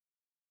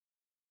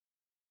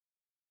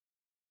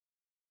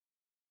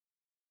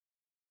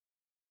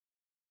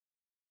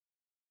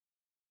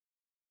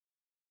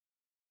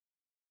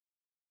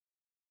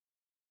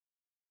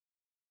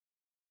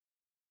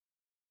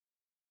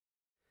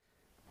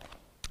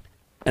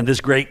And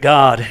this great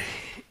God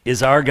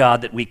is our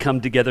God that we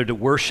come together to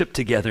worship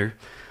together.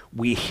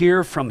 We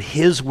hear from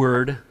His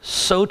word,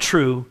 so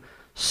true,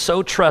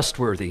 so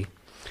trustworthy.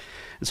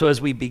 And so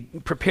as we be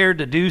prepared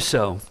to do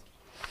so,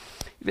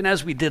 even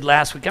as we did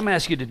last week, I'm going to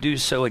ask you to do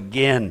so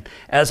again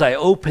as I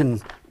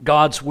open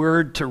God's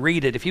word to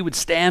read it. If you would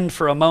stand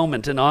for a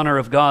moment in honor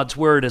of God's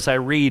word as I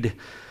read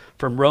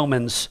from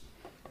Romans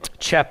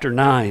chapter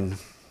 9.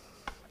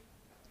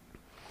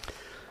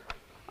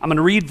 I'm going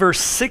to read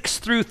verse 6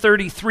 through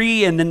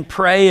 33 and then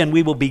pray, and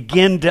we will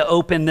begin to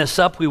open this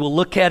up. We will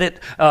look at it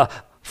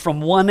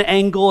from one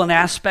angle and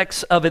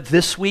aspects of it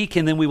this week,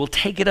 and then we will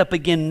take it up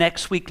again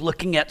next week,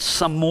 looking at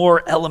some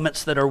more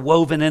elements that are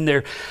woven in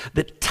there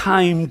that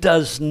time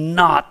does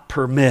not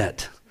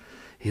permit.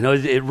 You know,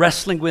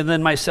 wrestling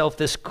within myself,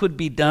 this could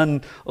be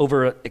done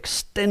over an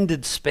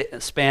extended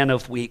span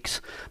of weeks,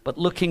 but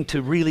looking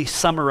to really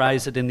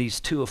summarize it in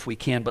these two if we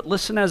can. But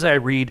listen as I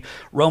read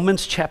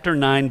Romans chapter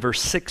 9, verse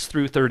 6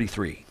 through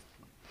 33.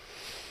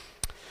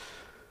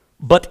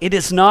 But it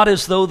is not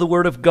as though the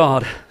word of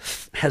God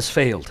has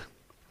failed.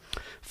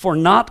 For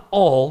not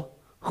all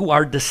who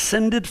are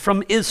descended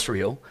from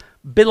Israel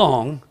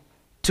belong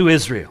to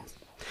Israel.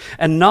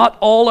 And not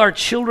all are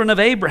children of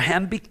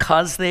Abraham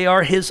because they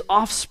are his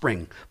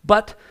offspring,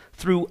 but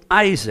through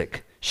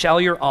Isaac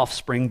shall your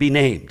offspring be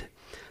named.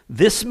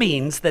 This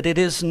means that it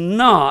is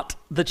not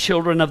the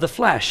children of the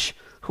flesh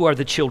who are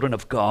the children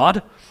of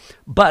God,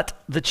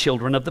 but the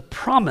children of the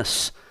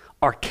promise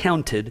are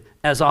counted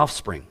as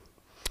offspring.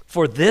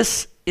 For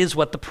this is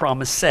what the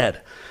promise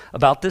said.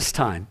 About this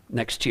time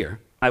next year,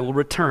 I will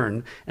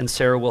return and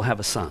Sarah will have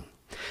a son.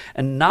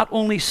 And not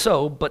only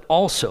so, but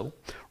also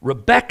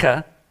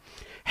Rebekah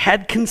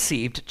had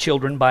conceived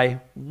children by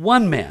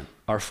one man,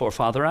 our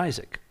forefather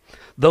Isaac,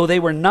 though they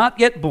were not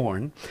yet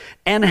born,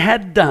 and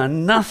had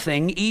done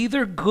nothing,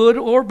 either good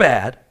or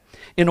bad,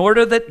 in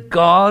order that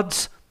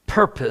God's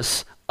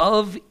purpose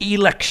of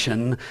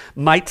election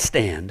might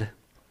stand,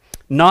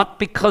 not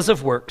because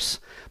of works,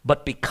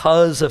 but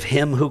because of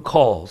him who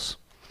calls.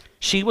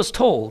 She was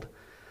told,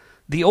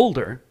 the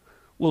older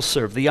will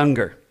serve the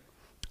younger.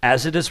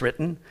 As it is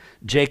written,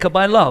 Jacob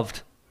I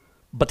loved,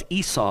 but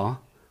Esau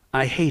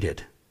I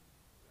hated.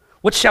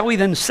 What shall we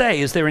then say?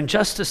 Is there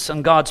injustice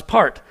on God's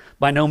part?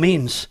 By no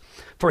means.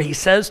 For he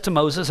says to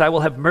Moses, I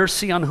will have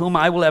mercy on whom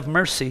I will have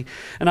mercy,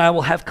 and I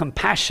will have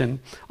compassion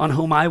on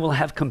whom I will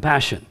have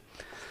compassion.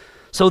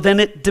 So then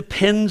it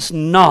depends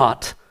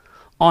not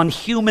on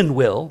human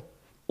will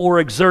or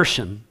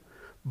exertion,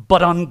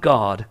 but on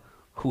God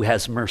who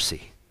has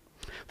mercy.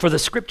 For the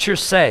scriptures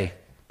say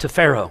to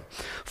Pharaoh,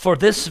 for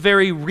this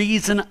very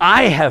reason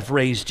I have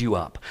raised you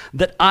up,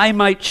 that I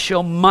might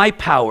show my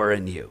power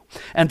in you,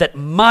 and that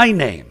my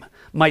name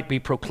might be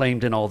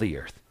proclaimed in all the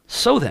earth.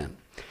 So then,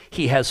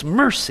 he has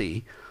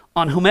mercy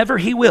on whomever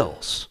he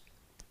wills,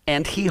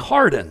 and he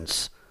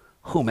hardens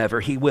whomever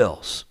he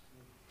wills.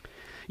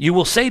 You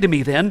will say to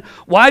me then,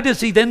 why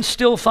does he then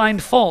still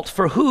find fault?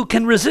 For who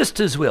can resist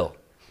his will?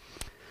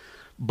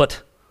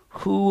 But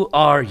who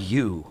are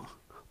you,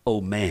 O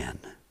man,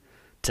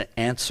 to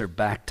answer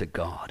back to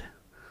God?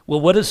 Will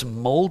what is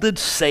molded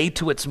say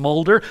to its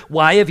molder,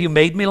 why have you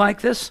made me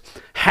like this?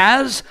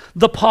 Has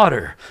the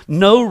potter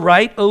no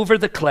right over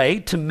the clay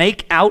to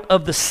make out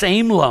of the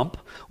same lump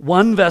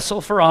one vessel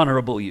for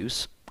honorable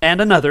use and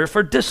another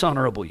for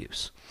dishonorable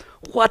use?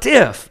 What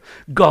if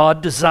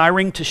God,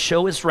 desiring to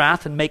show his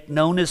wrath and make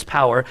known his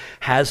power,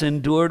 has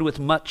endured with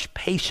much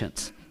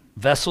patience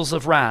vessels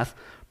of wrath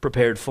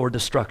prepared for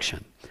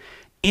destruction,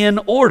 in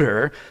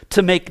order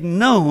to make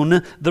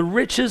known the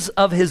riches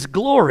of his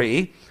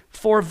glory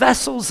for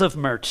vessels of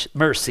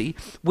mercy,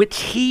 which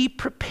he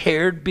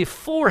prepared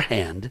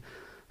beforehand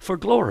for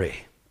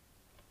glory?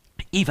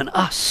 Even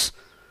us,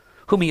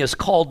 whom he has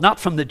called not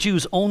from the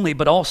Jews only,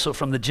 but also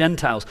from the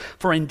Gentiles.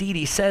 For indeed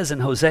he says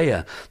in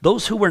Hosea,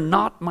 those who were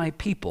not my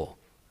people,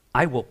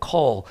 I will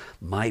call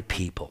my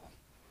people.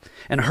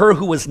 And her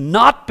who was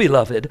not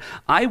beloved,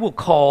 I will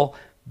call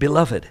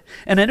beloved.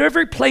 And in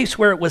every place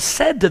where it was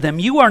said to them,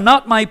 you are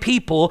not my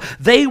people,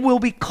 they will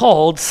be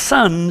called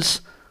sons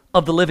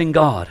of the living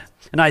God.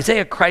 And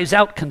Isaiah cries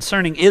out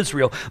concerning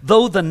Israel,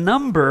 though the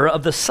number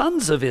of the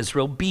sons of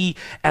Israel be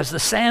as the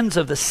sands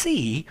of the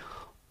sea,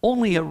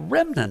 only a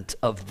remnant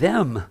of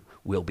them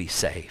will be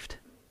saved.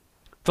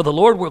 For the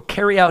Lord will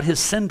carry out his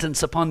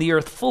sentence upon the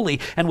earth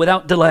fully and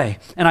without delay.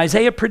 And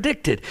Isaiah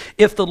predicted,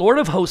 if the Lord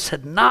of hosts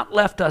had not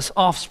left us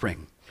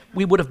offspring,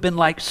 we would have been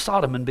like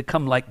Sodom and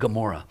become like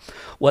Gomorrah.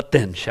 What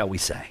then shall we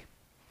say?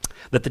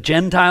 That the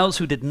Gentiles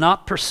who did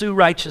not pursue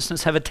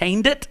righteousness have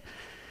attained it?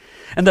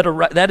 And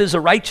that is a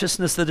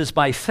righteousness that is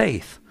by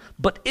faith.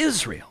 But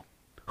Israel,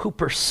 who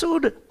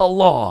pursued a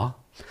law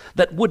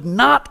that would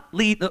not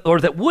lead,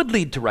 or that would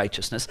lead to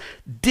righteousness,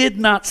 did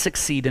not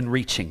succeed in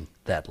reaching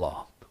that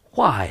law.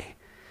 Why?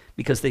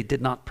 Because they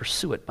did not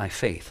pursue it by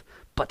faith,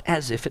 but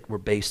as if it were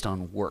based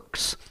on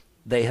works.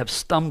 They have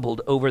stumbled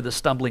over the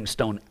stumbling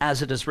stone,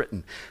 as it is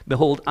written,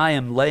 behold, I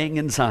am laying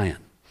in Zion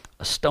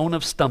a stone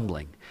of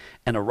stumbling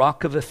and a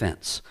rock of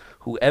offense.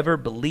 Whoever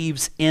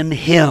believes in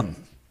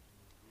him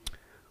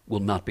will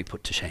not be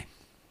put to shame.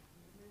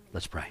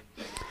 Let's pray.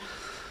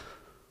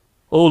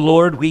 Oh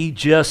Lord, we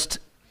just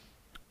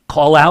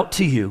call out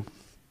to you.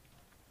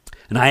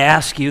 And I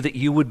ask you that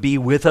you would be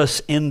with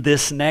us in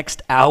this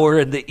next hour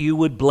and that you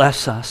would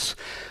bless us.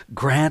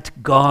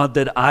 Grant, God,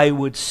 that I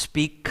would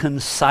speak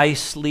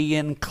concisely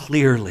and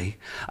clearly.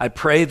 I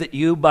pray that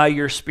you, by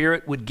your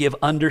Spirit, would give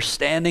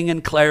understanding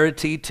and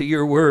clarity to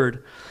your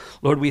word.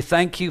 Lord, we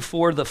thank you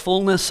for the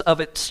fullness of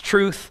its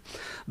truth,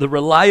 the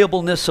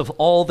reliableness of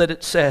all that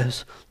it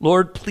says.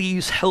 Lord,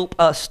 please help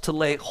us to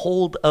lay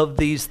hold of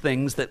these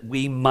things that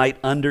we might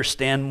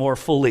understand more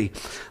fully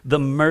the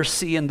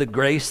mercy and the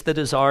grace that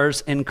is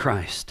ours in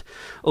Christ.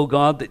 Oh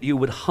God, that you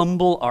would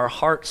humble our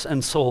hearts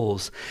and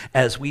souls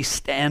as we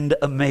stand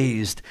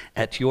amazed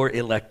at your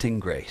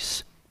electing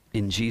grace.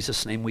 In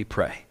Jesus' name we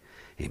pray.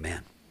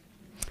 Amen.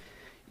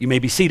 You may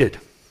be seated.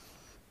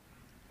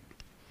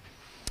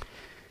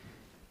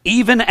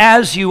 Even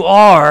as you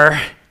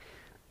are,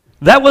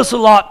 that was a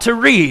lot to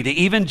read,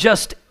 even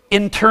just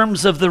in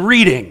terms of the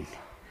reading.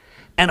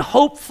 And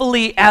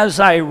hopefully as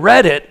I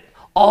read it,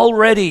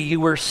 already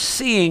you were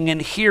seeing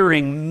and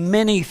hearing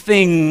many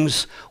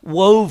things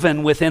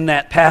woven within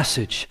that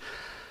passage.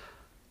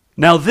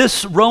 Now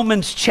this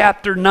Romans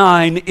chapter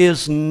 9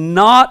 is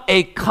not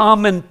a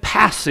common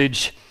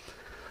passage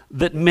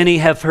that many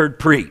have heard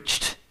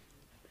preached.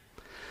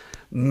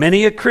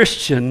 Many a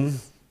Christian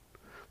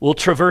will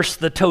traverse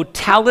the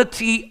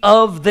totality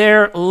of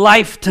their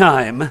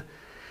lifetime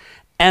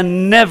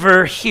and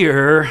never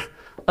hear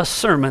a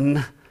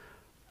sermon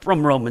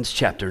from Romans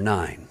chapter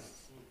 9.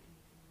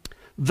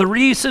 The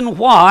reason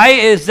why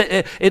is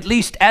that, at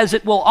least as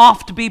it will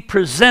oft be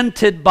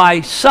presented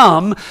by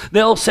some,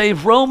 they'll say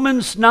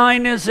Romans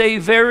 9 is a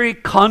very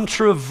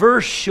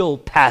controversial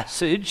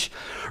passage.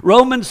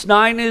 Romans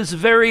 9 is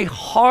very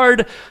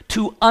hard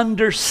to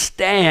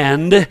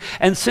understand,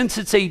 and since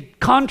it's a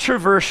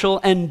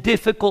controversial and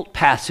difficult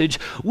passage,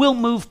 we'll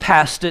move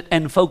past it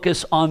and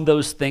focus on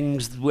those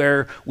things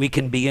where we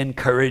can be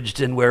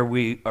encouraged and where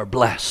we are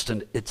blessed,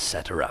 and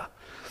etc.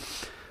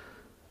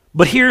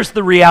 But here's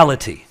the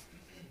reality.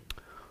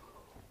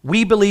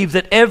 We believe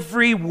that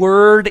every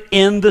word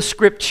in the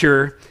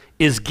Scripture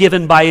is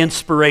given by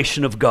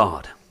inspiration of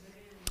God.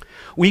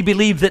 We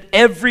believe that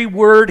every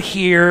word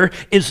here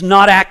is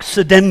not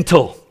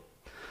accidental.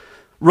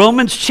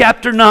 Romans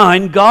chapter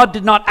 9, God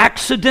did not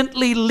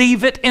accidentally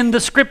leave it in the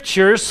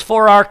Scriptures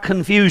for our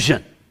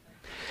confusion.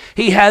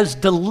 He has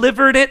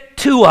delivered it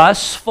to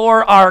us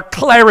for our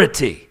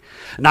clarity.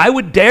 And I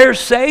would dare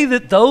say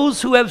that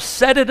those who have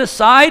set it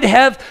aside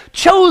have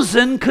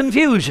chosen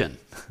confusion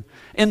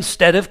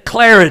instead of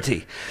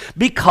clarity,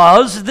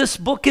 because this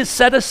book is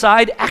set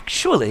aside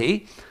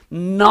actually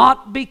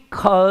not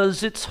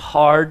because it's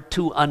hard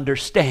to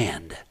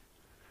understand,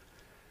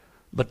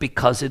 but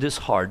because it is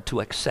hard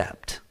to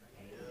accept.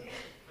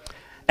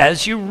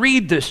 As you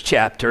read this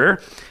chapter,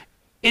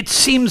 it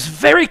seems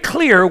very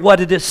clear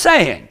what it is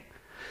saying.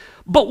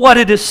 But what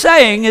it is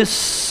saying is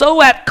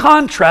so at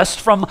contrast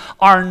from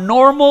our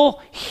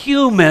normal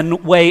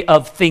human way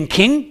of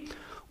thinking,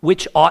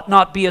 which ought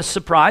not be a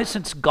surprise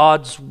since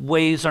God's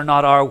ways are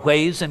not our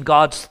ways and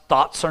God's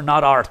thoughts are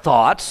not our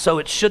thoughts. So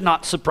it should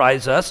not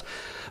surprise us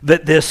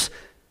that this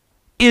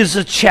is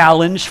a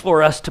challenge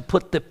for us to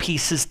put the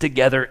pieces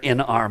together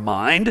in our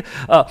mind.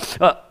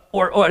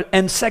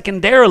 And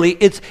secondarily,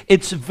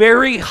 it's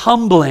very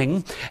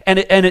humbling, and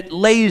it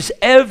lays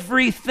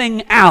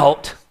everything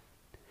out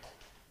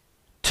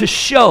to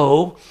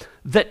show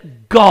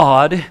that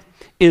God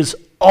is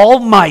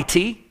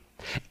almighty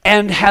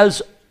and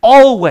has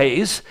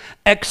always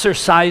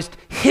exercised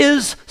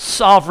his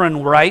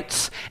sovereign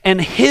rights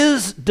and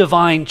his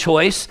divine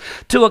choice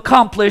to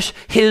accomplish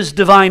his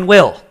divine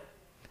will.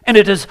 And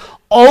it has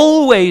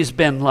always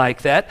been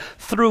like that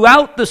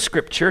throughout the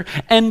Scripture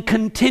and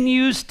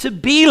continues to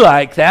be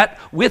like that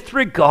with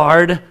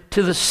regard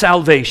to the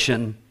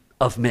salvation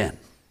of men.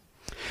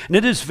 And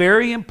it is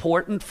very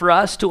important for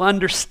us to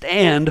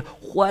understand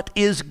what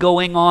is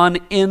going on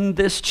in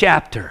this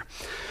chapter.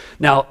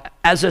 Now,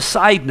 as a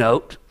side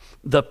note,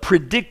 the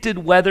predicted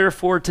weather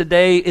for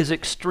today is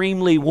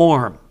extremely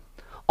warm.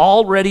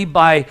 Already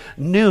by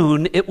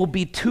noon, it will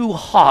be too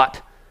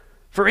hot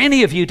for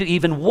any of you to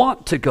even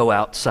want to go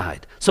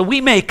outside. So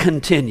we may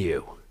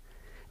continue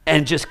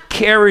and just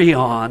carry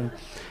on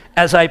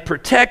as I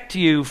protect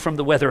you from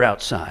the weather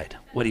outside.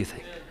 What do you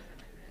think?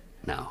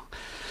 No.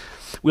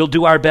 We'll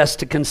do our best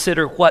to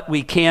consider what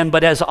we can,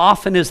 but as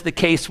often is the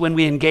case when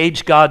we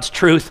engage God's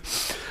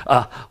truth,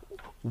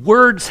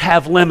 words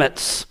have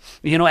limits.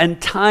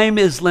 And time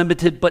is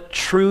limited, but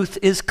truth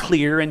is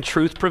clear and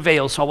truth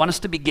prevails. So I want us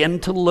to begin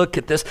to look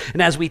at this.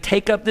 And as we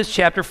take up this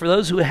chapter, for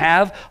those who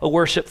have a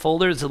worship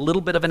folder, there's a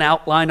little bit of an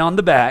outline on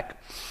the back.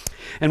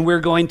 And we're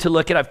going to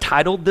look at, I've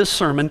titled this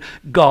sermon,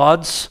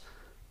 God's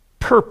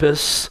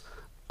Purpose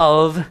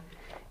of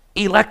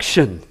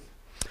Election.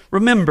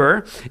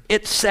 Remember,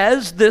 it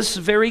says this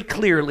very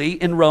clearly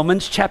in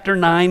Romans chapter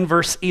 9,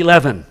 verse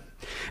 11.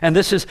 And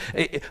this is,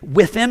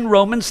 within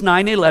Romans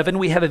 9:11,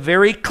 we have a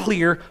very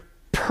clear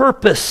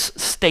purpose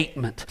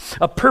statement.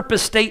 A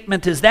purpose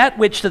statement is that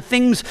which the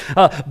things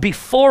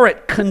before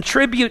it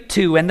contribute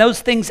to, and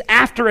those things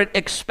after it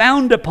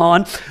expound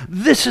upon.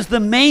 This is the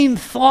main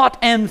thought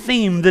and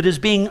theme that is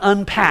being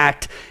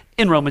unpacked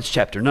in Romans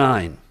chapter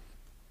 9.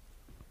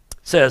 It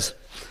says,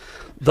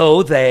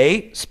 though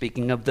they,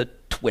 speaking of the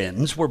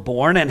twins, were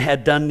born and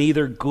had done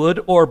neither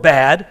good or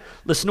bad,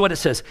 listen to what it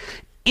says,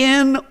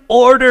 in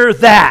order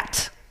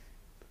that.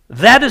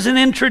 That is an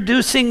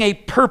introducing a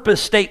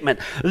purpose statement.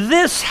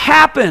 This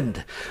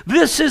happened.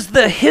 This is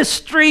the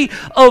history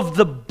of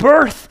the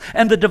birth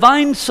and the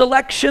divine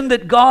selection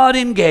that God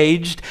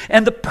engaged.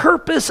 And the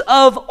purpose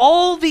of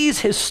all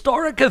these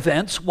historic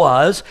events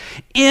was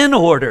in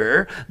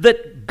order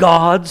that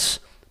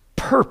God's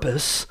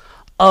purpose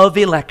of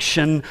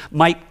election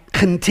might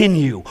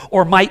continue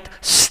or might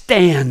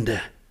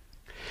stand.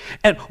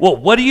 And, well,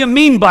 what do you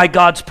mean by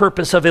God's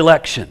purpose of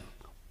election?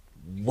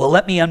 Well,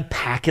 let me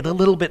unpack it a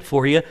little bit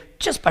for you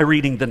just by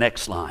reading the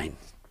next line.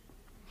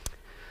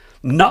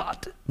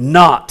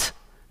 Not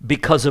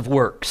because of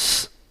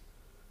works,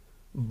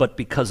 but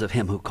because of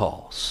him who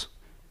calls.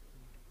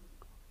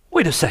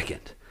 Wait a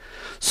second.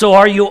 So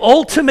are you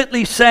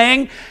ultimately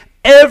saying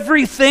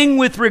everything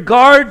with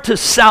regard to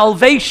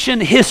salvation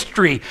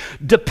history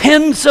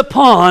depends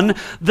upon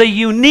the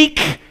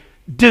unique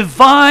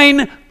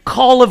divine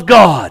call of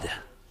God?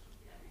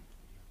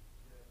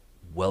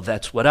 Well,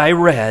 that's what I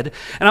read,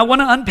 and I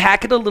want to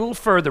unpack it a little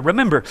further.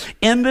 Remember,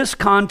 in this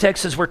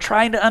context, as we're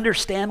trying to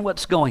understand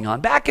what's going on,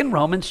 back in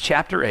Romans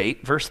chapter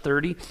 8, verse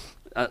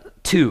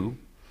 32,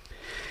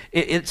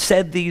 it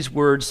said these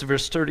words,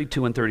 verse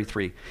 32 and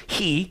 33.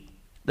 He,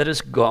 that is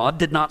God,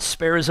 did not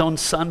spare his own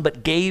son,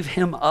 but gave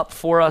him up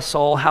for us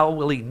all. How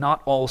will he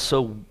not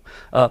also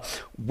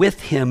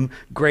with him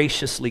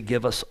graciously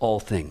give us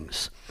all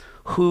things?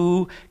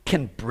 Who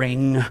can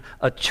bring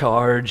a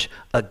charge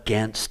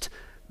against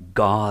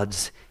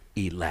God's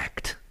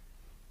elect?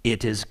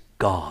 It is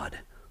God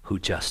who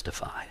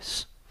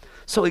justifies.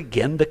 So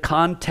again, the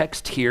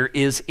context here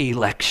is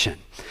election.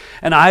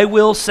 And I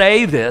will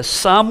say this,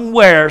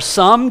 somewhere,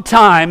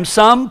 sometime,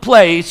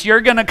 someplace, you're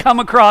going to come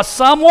across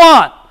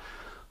someone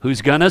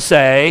who's going to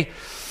say,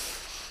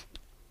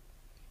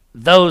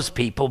 those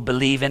people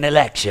believe in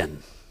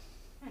election.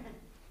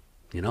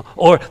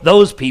 Or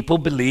those people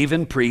believe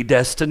in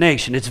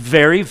predestination. It's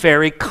very,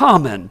 very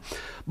common.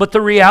 But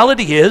the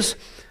reality is,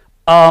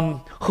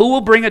 who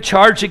will bring a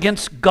charge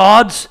against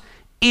God's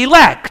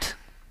elect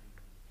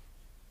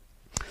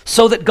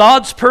so that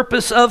God's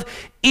purpose of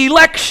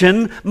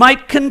election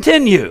might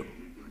continue?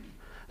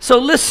 So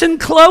listen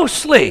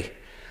closely.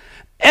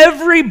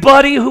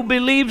 Everybody who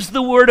believes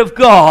the Word of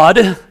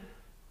God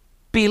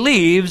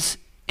believes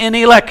in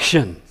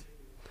election.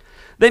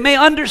 They may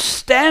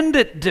understand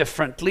it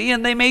differently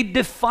and they may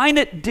define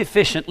it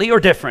deficiently or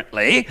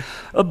differently,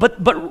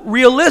 but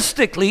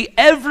realistically,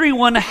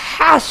 everyone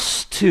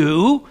has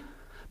to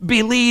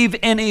believe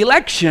in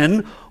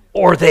election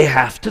or they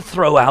have to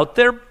throw out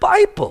their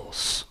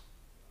Bibles,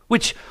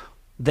 which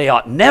they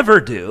ought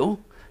never do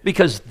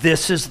because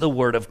this is the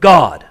Word of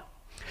God.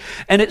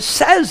 And it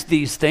says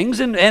these things,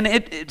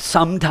 and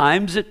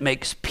sometimes it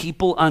makes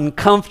people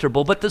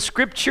uncomfortable, but the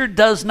Scripture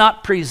does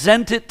not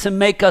present it to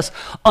make us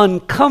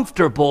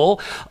uncomfortable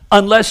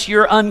unless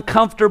you're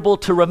uncomfortable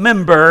to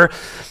remember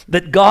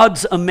that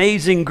God's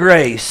amazing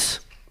grace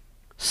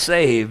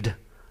saved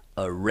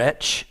a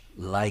wretch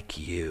like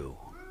you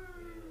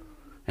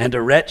and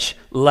a wretch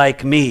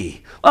like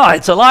me. Oh,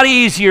 it's a lot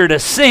easier to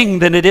sing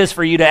than it is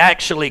for you to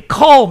actually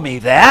call me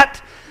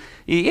that.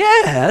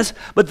 Yes,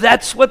 but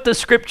that's what the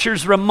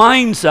Scriptures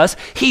reminds us.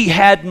 He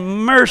had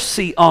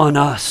mercy on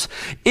us.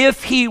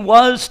 If he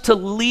was to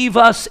leave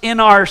us in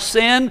our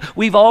sin,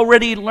 we've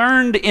already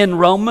learned in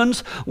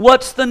Romans,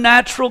 what's the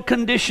natural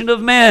condition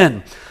of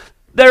men?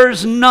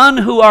 There's none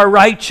who are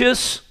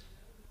righteous,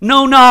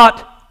 no,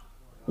 not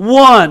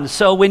one.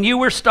 So when you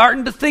were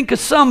starting to think of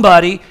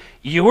somebody,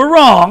 you were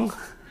wrong.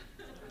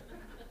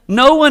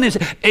 No one is,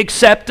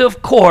 except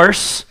of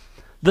course,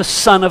 the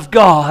Son of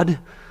God,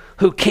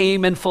 who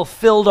came and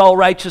fulfilled all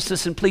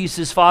righteousness and pleased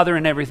his Father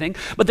and everything.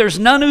 But there's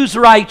none who's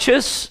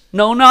righteous,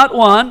 no, not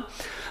one.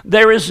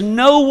 There is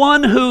no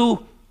one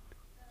who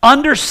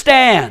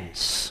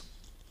understands.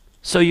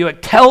 So you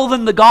tell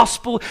them the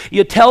gospel,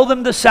 you tell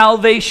them the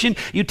salvation,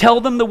 you tell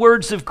them the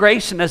words of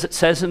grace, and as it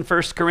says in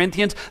 1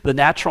 Corinthians, the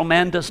natural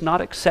man does not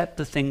accept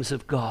the things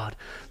of God.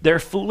 They're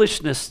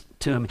foolishness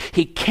to him.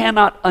 He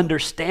cannot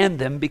understand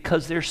them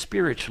because they're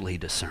spiritually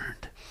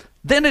discerned.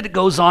 Then it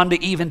goes on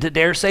to even to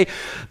dare say,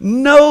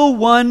 no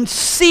one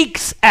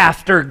seeks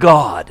after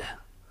God.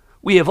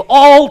 We have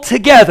all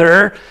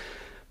together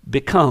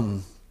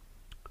become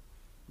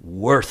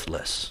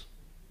worthless.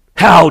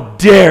 How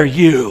dare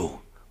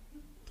you?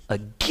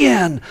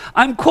 Again,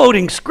 I'm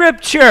quoting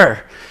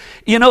Scripture.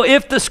 You know,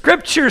 if the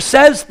Scripture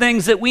says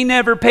things that we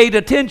never paid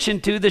attention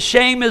to, the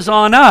shame is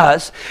on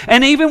us.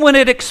 And even when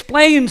it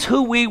explains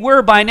who we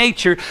were by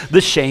nature,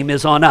 the shame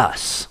is on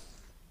us.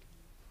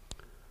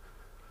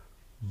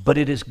 But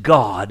it is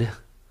God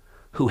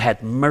who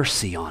had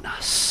mercy on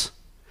us.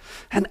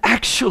 And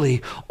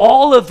actually,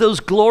 all of those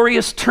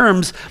glorious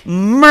terms,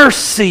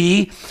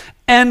 mercy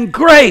and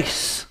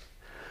grace,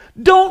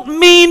 don't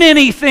mean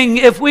anything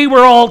if we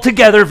were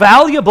altogether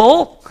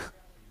valuable.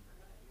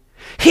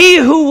 He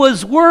who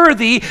was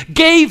worthy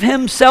gave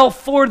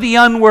himself for the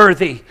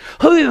unworthy.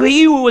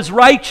 He who was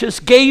righteous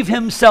gave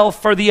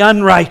himself for the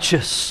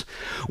unrighteous.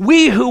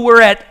 We who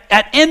were at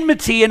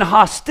enmity and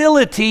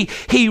hostility,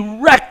 he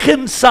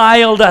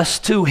reconciled us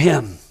to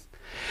him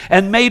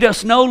and made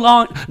us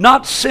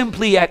not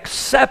simply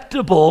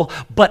acceptable,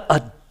 but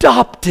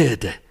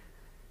adopted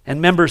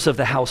and members of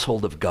the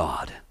household of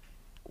God.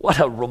 What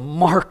a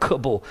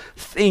remarkable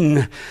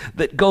thing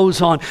that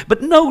goes on.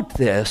 But note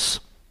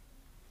this,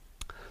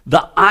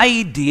 the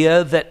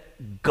idea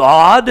that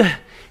God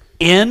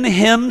in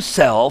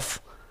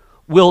himself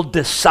will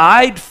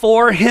decide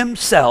for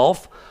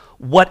himself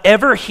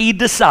whatever he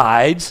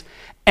decides,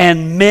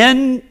 and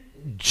men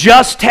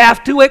just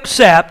have to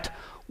accept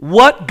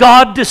what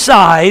God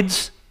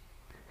decides,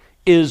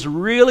 is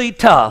really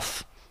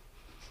tough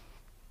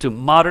to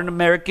modern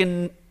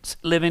Americans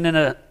living in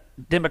a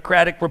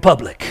democratic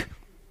republic.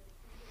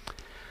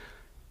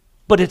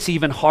 But it's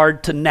even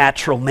hard to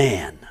natural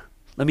man.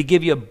 Let me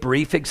give you a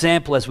brief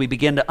example as we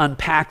begin to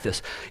unpack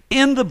this.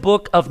 In the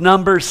book of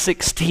Numbers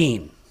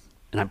 16,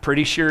 and I'm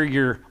pretty sure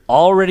you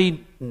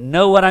already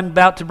know what I'm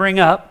about to bring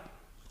up,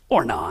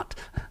 or not.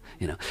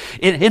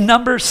 In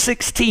Numbers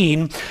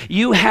 16,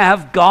 you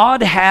have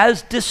God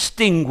has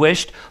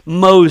distinguished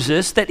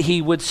Moses that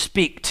he would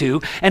speak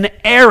to, and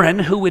Aaron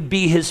who would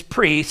be his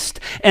priest,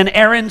 and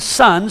Aaron's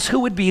sons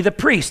who would be the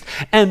priest.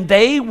 And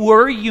they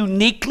were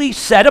uniquely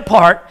set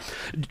apart,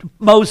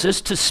 Moses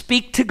to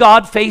speak to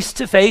God face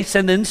to face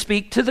and then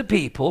speak to the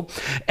people,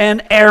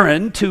 and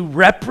Aaron to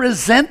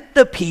represent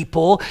the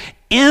people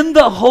in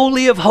the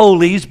Holy of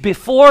Holies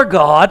before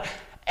God,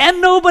 and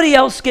nobody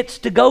else gets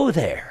to go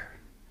there.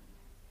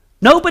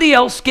 Nobody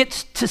else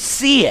gets to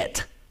see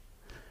it.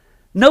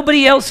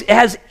 Nobody else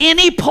has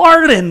any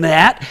part in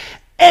that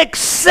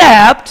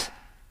except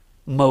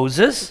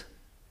Moses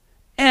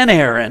and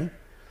Aaron,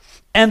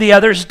 and the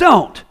others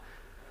don't.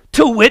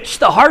 To which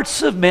the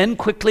hearts of men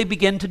quickly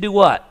begin to do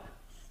what?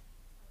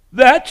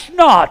 That's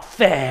not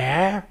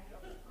fair.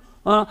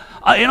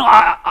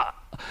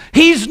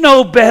 He's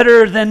no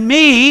better than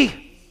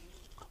me.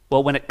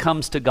 Well, when it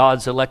comes to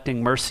God's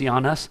electing mercy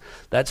on us,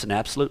 that's an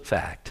absolute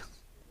fact.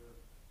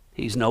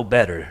 He's no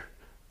better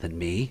than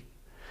me.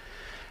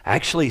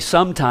 Actually,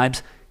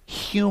 sometimes,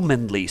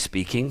 humanly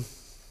speaking,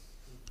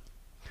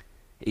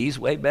 he's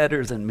way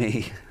better than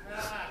me.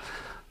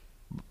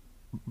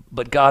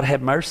 But God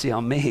had mercy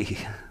on me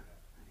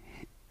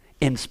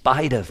in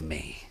spite of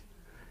me.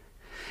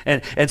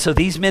 And so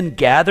these men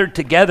gathered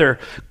together.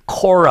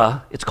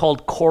 Korah, it's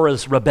called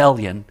Korah's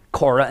rebellion.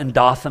 Korah and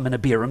Dathan and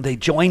Abiram, they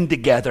joined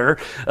together,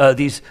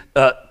 these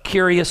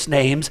curious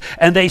names,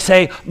 and they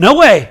say, no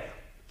way,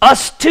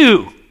 us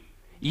too.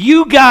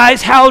 You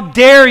guys, how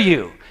dare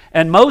you?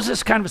 And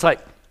Moses kind of was like,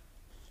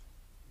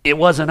 it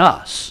wasn't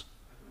us.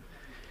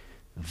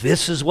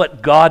 This is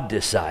what God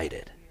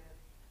decided.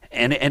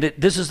 And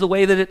this is the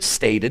way that it's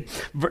stated.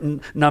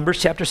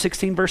 Numbers chapter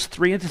 16, verse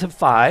 3 to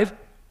 5,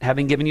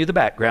 having given you the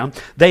background,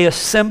 they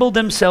assembled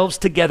themselves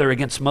together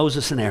against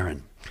Moses and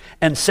Aaron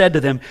and said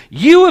to them,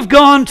 you have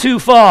gone too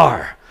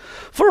far,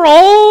 for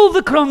all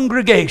the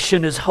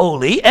congregation is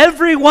holy,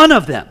 every one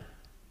of them.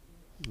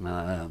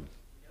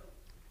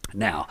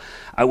 Now,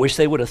 I wish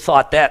they would have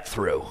thought that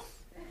through.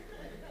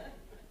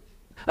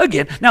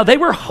 Again, now they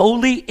were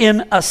holy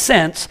in a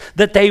sense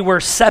that they were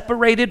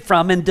separated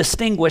from and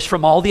distinguished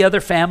from all the other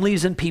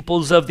families and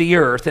peoples of the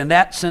earth. In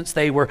that sense,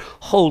 they were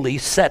holy,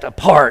 set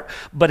apart.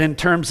 But in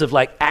terms of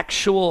like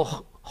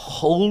actual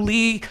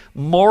holy,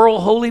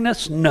 moral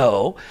holiness,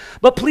 no.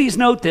 But please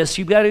note this,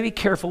 you've got to be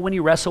careful when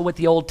you wrestle with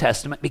the Old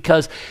Testament,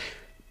 because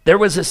there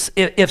was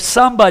if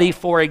somebody,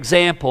 for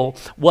example,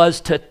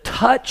 was to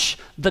touch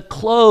the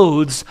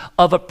clothes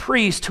of a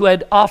priest who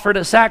had offered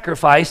a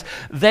sacrifice,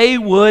 they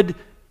would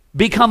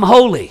become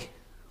holy.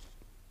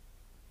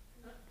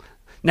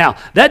 Now,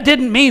 that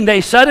didn't mean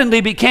they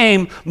suddenly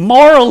became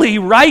morally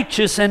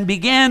righteous and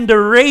began to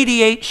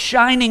radiate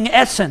shining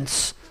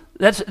essence.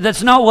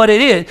 That's not what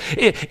it is.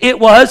 It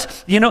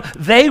was,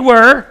 they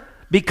were,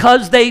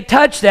 because they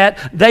touched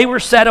that, they were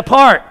set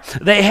apart.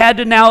 They had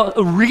to now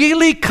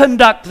really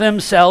conduct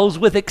themselves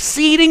with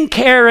exceeding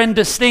care and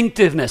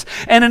distinctiveness.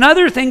 And in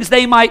other things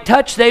they might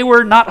touch, they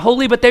were not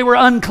holy, but they were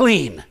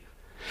unclean.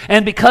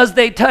 And because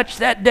they touched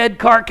that dead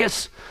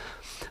carcass,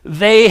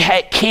 they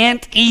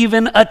can't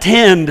even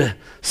attend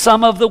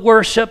some of the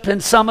worship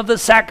and some of the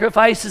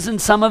sacrifices and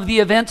some of the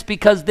events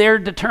because they're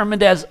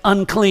determined as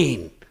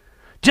unclean.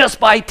 Just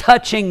by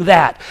touching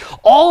that.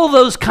 All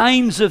those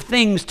kinds of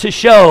things to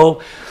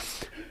show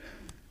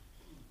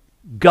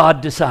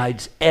God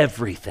decides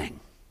everything.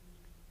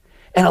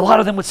 And a lot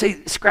of them would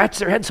say, scratch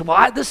their heads and say,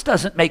 well, this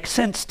doesn't make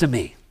sense to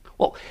me.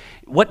 Well,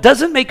 what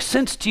doesn't make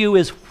sense to you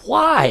is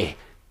why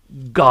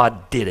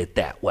God did it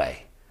that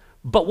way.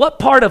 But what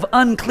part of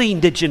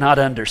unclean did you not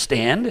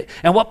understand?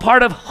 And what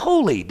part of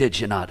holy did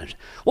you not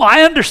understand? Well,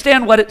 I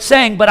understand what it's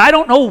saying, but I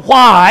don't know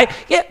why.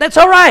 Yeah, that's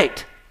all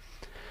right.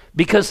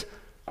 Because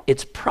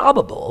it's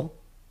probable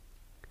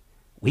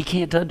we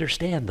can't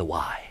understand the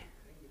why.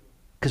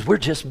 Because we're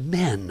just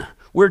men.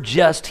 We're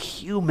just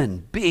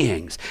human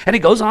beings. And he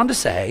goes on to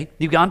say,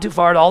 you've gone too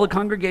far, all the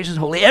congregations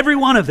holy, every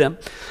one of them.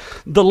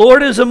 The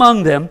Lord is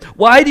among them.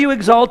 Why do you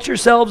exalt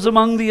yourselves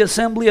among the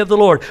assembly of the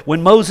Lord?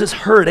 When Moses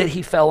heard it,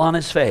 he fell on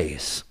his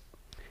face.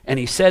 And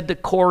he said to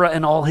Korah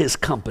and all his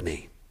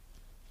company,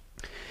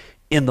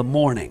 in the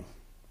morning,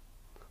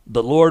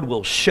 the Lord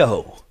will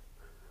show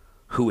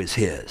who is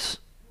his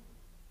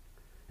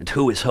and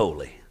who is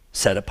holy,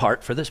 set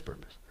apart for this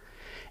purpose,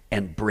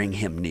 and bring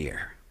him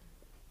near.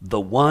 The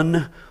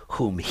one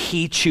whom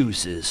he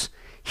chooses,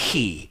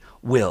 he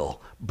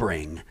will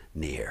bring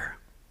near.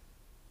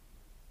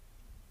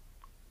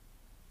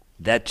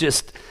 That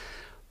just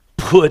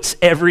puts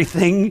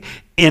everything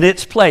in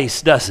its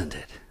place, doesn't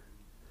it?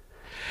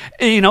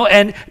 You know,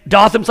 and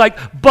Dotham's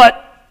like,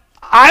 but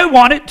I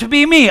want it to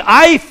be me.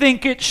 I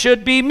think it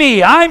should be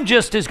me. I'm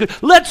just as good.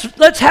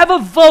 Let's have a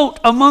vote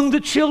among the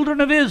children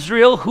of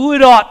Israel who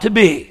it ought to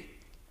be.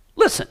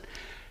 Listen,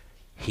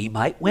 he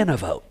might win a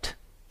vote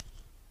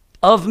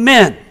of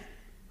men,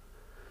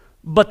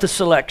 but the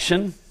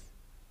selection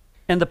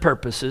and the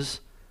purposes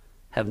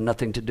have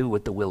nothing to do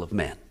with the will of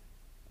men.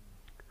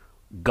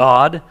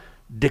 God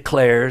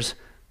declares,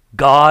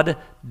 God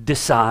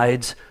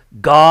decides,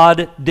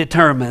 God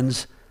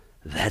determines.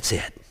 That's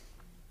it.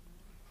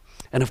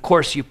 And of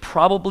course, you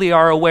probably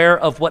are aware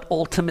of what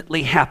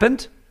ultimately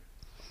happened.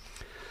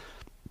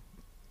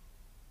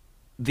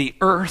 The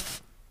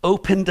earth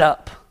opened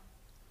up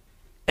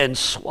and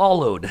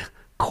swallowed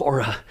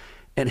Korah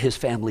and his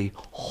family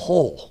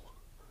whole,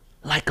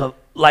 like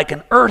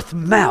an earth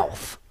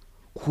mouth,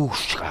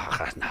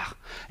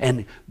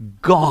 and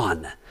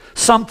gone.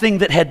 Something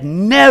that had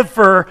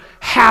never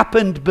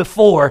happened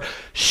before,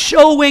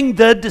 showing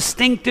the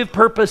distinctive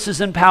purposes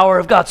and power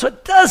of God.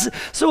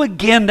 So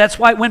again, that's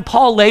why when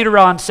Paul later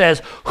on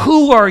says,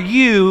 who are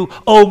you,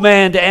 O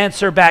man, to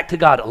answer back to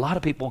God? A lot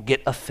of people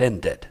get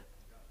offended.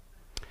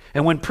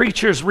 And when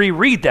preachers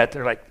reread that,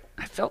 they're like,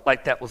 I felt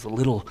like that was a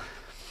little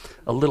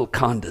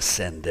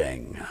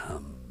condescending.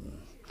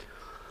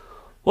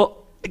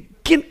 Well,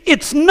 again,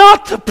 it's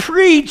not the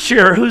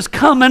preacher who's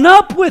coming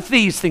up with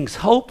these things,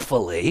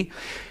 hopefully.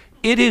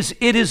 It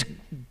is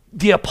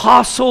the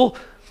apostle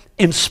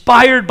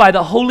inspired by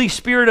the Holy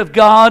Spirit of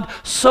God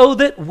so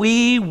that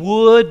we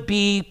would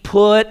be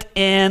put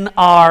in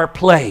our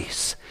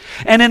place.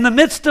 And in the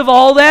midst of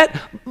all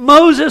that,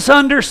 Moses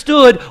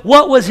understood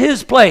what was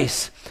his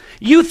place.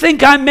 You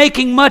think I'm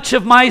making much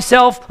of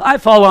myself? I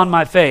fall on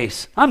my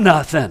face. I'm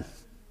nothing.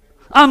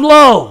 I'm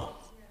low.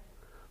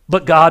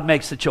 But God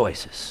makes the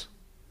choices.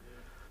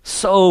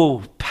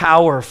 So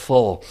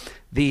powerful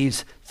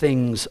these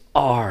things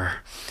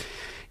are.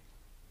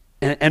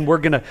 And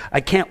I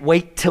can't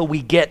wait till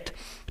we get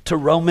to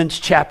Romans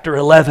chapter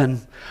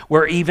 11,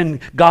 where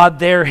even God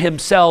there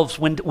himself,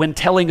 when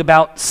telling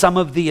about some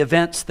of the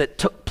events that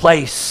took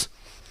place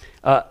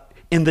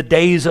in the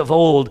days of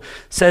old,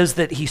 says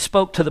that he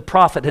spoke to the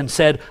prophet and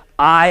said,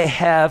 I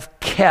have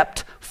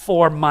kept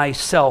for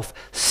myself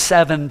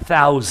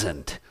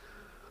 7,000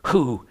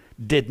 who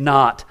did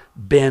not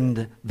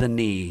bend the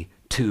knee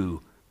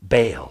to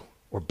Baal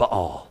or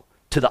Baal,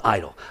 to the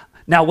idol.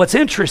 Now, what's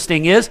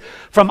interesting is,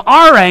 from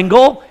our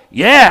angle,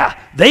 yeah,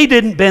 they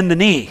didn't bend the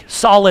knee,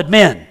 solid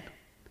men.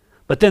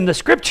 But then the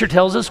scripture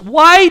tells us,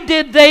 why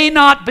did they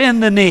not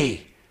bend the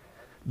knee?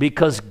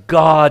 Because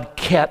God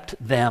kept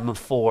them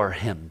for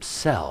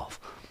himself.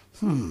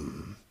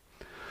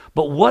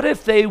 But what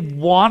if they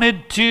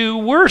wanted to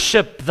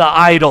worship the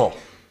idol?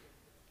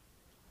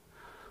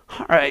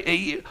 All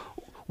right,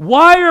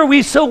 why are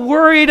we so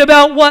worried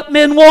about what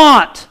men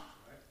want?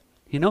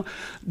 You know,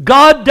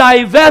 God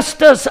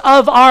divest us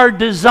of our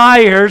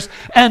desires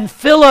and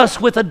fill us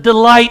with a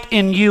delight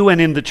in you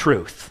and in the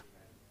truth.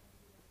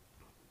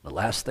 The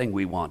last thing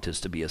we want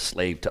is to be a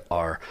slave to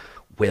our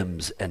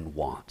whims and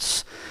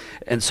wants.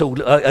 And so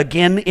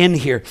again in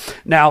here.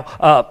 Now,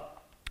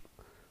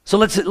 so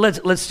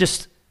let's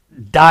just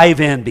dive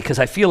in, because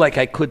I feel like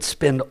I could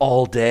spend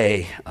all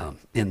day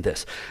in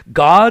this.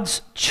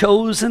 God's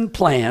chosen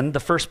plan, the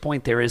first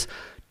point there is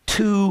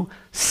to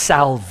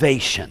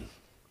salvation.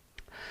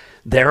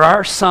 There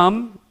are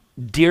some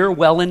dear,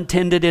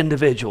 well-intended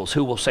individuals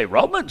who will say,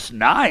 Romans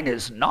 9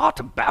 is not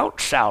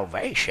about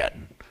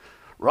salvation.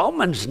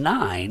 Romans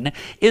 9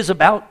 is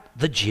about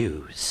the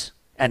Jews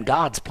and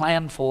God's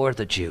plan for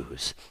the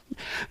Jews.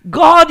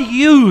 God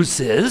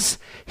uses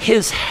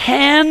his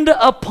hand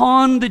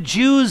upon the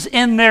Jews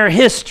in their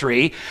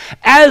history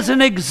as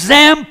an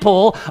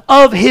example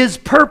of his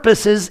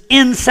purposes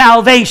in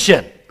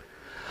salvation.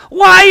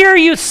 Why are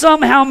you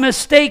somehow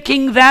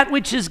mistaking that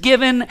which is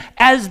given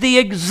as the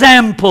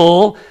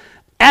example,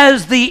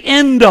 as the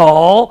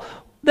end-all,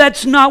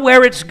 That's not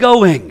where it's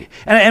going.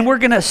 And we're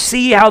going to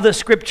see how the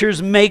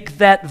scriptures make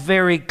that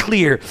very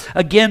clear.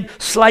 Again,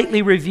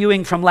 slightly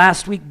reviewing from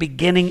last week,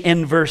 beginning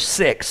in verse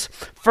 6.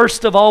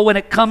 First of all, when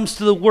it comes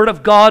to the Word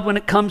of God, when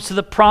it comes to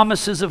the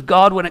promises of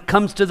God, when it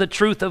comes to the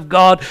truth of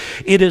God,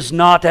 it is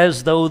not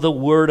as though the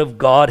Word of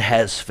God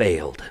has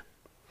failed.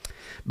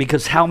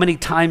 Because how many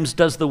times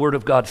does the Word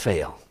of God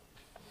fail?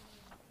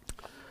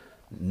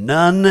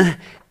 None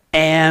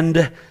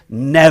and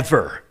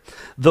never.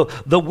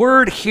 The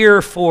word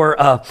here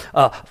for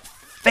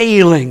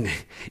failing,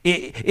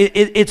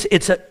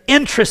 it's an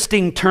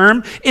interesting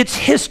term. Its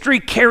history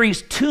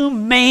carries two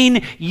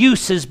main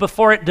uses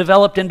before it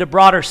developed into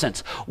broader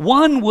sense.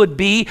 One would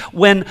be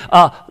when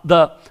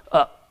the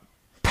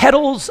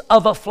petals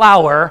of a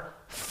flower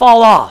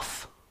fall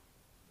off,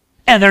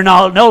 and they're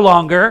no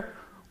longer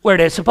where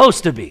they're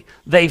supposed to be.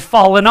 They've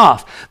fallen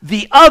off.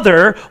 The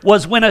other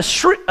was when a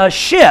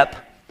ship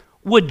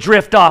would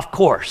drift off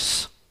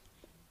course.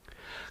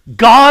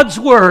 God's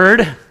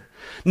word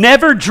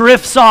never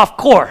drifts off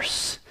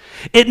course.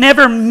 It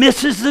never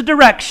misses the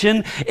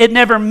direction. It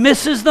never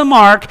misses the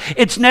mark.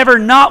 It's never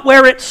not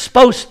where it's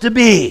supposed to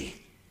be.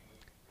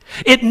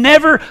 It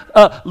never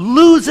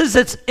loses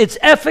its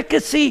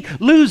efficacy,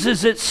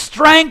 loses its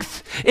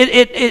strength.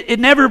 It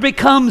never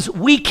becomes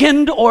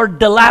weakened or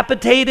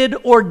dilapidated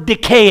or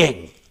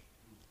decaying.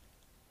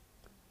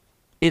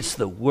 It's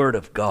the Word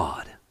of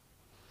God.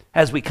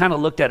 As we kind of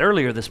looked at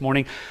earlier this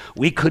morning,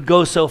 we could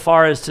go so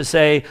far as to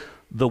say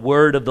the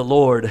word of the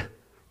Lord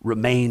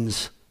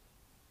remains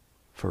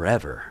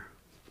forever.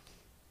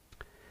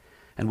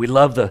 And we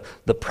love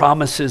the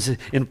promises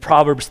in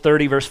Proverbs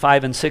 30, verse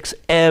 5 and 6.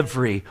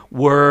 Every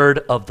word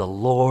of the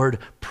Lord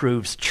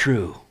proves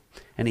true,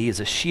 and he is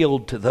a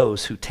shield to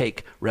those who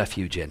take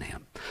refuge in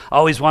him. I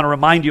always want to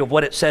remind you of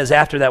what it says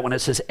after that when it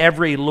says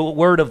every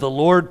word of the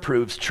Lord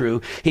proves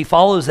true. He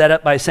follows that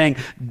up by saying,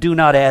 do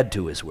not add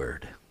to his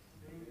word,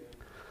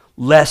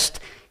 lest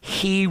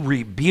he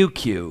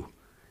rebuke you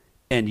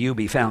and you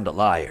be found a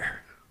liar.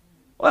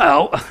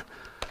 Well,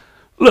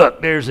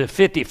 look, there's a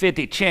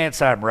 50-50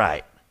 chance I'm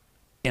right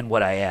in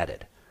what I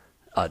added.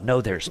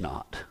 No, there's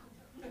not.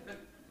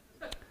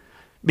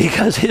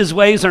 Because his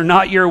ways are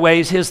not your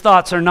ways, his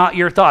thoughts are not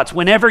your thoughts.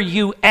 Whenever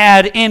you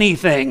add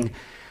anything,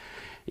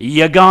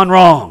 you gone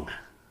wrong.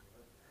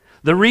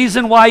 The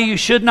reason why you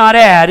should not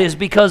add is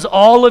because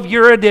all of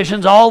your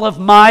additions, all of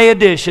my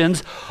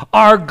additions,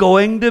 are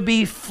going to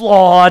be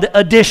flawed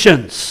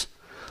additions.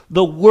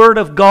 The Word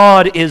of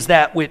God is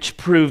that which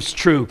proves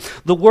true.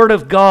 The Word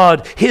of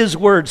God, his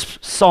words,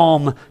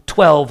 Psalm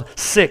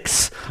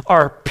 12:6,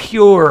 are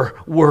pure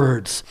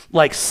words,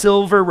 like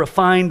silver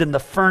refined in the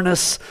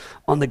furnace,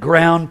 on the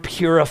ground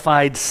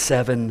purified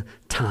 7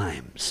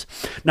 times.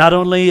 Not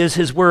only is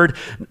his word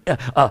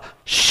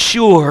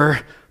sure,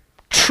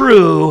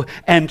 true,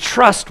 and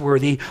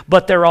trustworthy,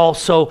 but they're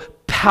also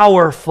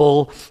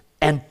powerful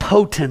and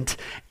potent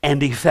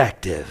and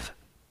effective.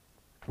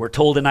 We're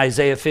told in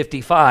Isaiah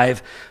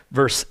 55,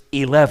 verse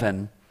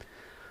 11,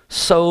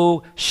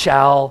 so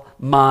shall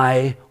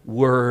my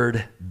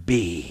word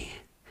be.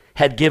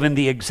 Had given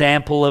the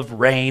example of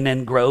rain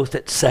and growth,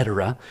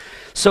 etc.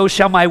 So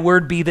shall my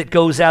word be that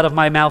goes out of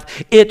my mouth.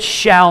 It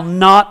shall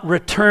not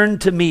return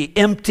to me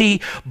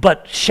empty,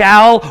 but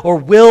shall or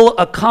will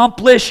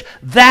accomplish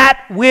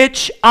that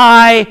which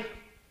I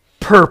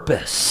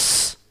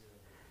purpose,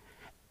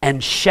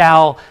 and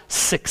shall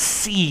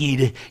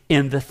succeed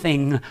in the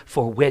thing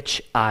for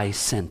which I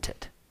sent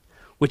it.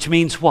 Which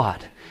means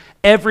what?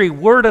 Every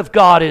word of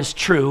God is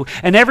true,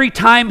 and every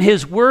time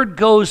his word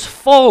goes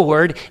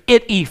forward,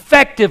 it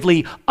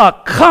effectively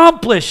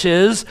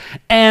accomplishes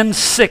and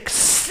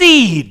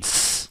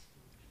succeeds.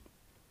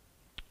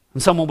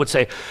 And someone would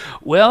say,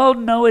 well,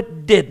 no,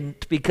 it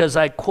didn't, because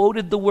I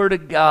quoted the word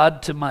of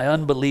God to my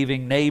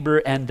unbelieving neighbor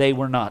and they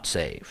were not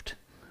saved.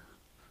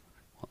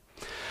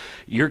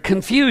 Your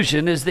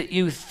confusion is that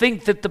you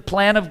think that the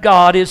plan of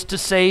God is to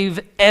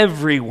save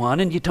everyone,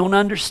 and you don't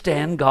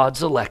understand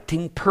God's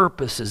electing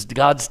purposes,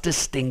 God's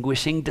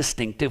distinguishing,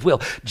 distinctive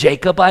will.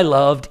 Jacob I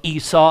loved,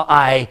 Esau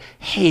I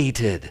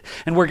hated.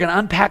 And we're going to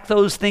unpack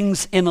those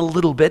things in a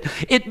little bit.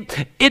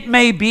 It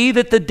may be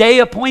that the day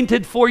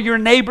appointed for your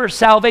neighbor's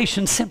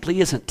salvation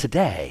simply isn't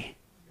today,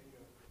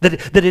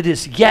 that it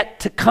is yet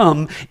to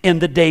come in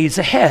the days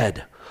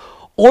ahead.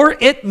 Or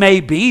it may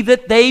be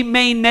that they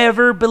may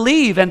never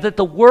believe, and that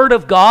the Word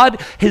of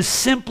God is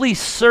simply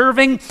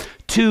serving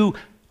to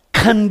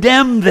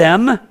condemn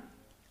them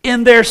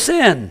in their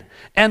sin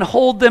and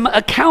hold them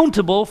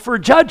accountable for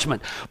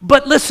judgment.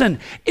 But listen,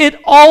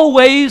 it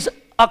always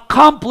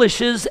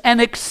accomplishes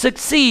and it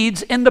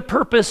succeeds in the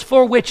purpose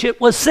for which it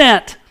was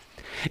sent.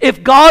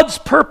 If God's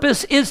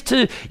purpose is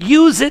to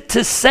use it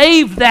to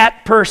save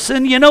that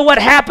person, you know what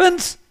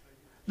happens?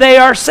 They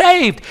are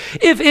saved.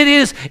 If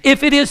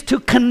it is to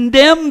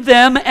condemn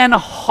them and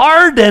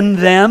harden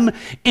them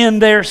in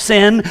their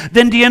sin,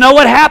 then do you know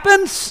what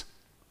happens?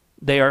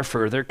 They are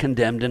further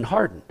condemned and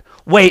hardened.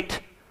 Wait,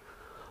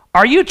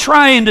 Are you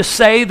trying to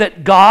say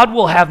that God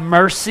will have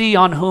mercy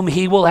on whom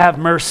he will have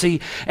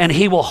mercy, and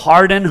he will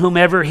harden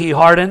whomever he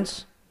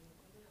hardens?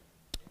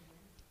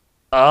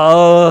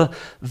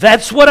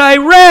 That's what I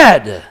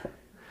read.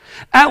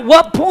 At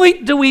what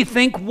point do we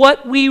think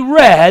what we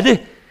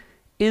read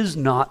is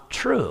not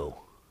true,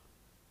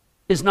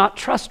 is not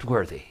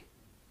trustworthy,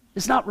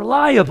 is not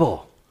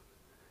reliable?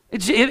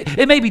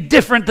 It may be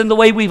different than the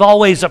way we've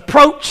always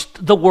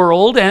approached the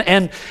world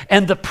and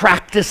the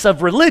practice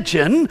of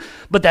religion,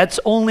 but that's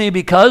only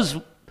because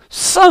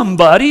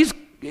somebody's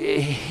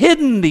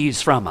hidden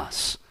these from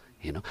us,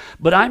 you know.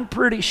 But I'm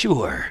pretty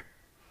sure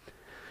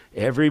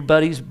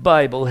everybody's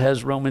Bible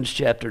has Romans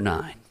chapter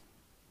 9.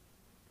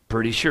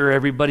 Pretty sure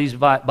everybody's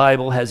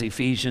Bible has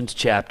Ephesians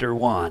chapter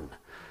 1.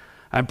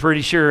 I'm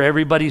pretty sure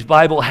everybody's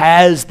Bible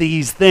has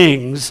these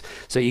things,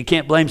 so you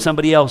can't blame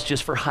somebody else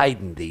just for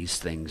hiding these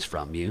things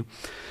from you.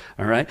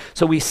 All right?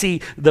 So we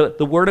see the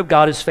Word of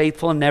God is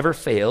faithful and never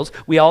fails.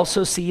 We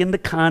also see in the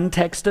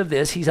context of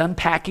this, he's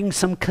unpacking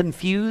some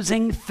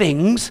confusing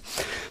things.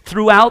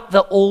 Throughout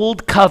the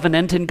Old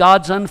Covenant in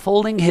God's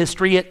unfolding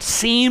history, it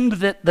seemed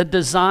that the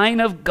design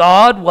of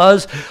God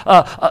was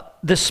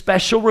the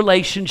special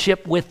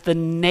relationship with the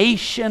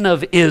nation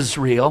of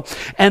Israel.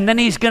 And then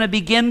he's going to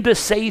begin to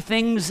say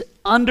things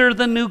under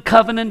the new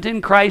covenant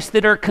in Christ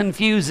that are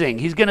confusing.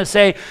 He's going to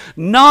say,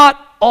 not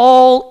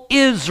all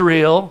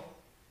Israel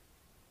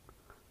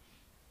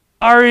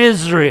are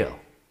Israel.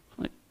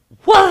 Like,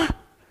 what?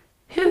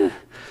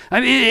 I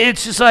mean,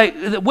 it's just like,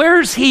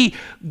 where's he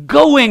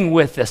going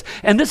with this?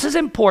 And this is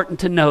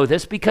important to know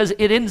this because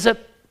it ends up,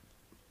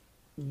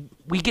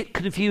 we get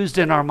confused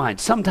in our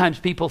minds. Sometimes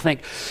people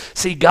think,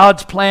 see,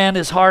 God's plan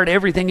is hard,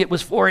 everything, it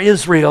was for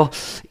Israel,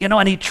 you know,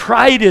 and he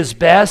tried his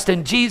best,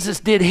 and Jesus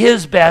did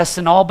his best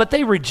and all, but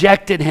they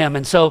rejected him.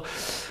 And so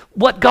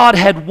what God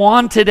had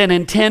wanted and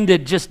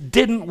intended just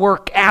didn't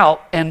work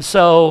out. And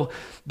so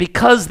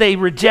because they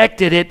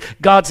rejected it,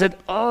 God said,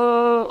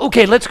 oh,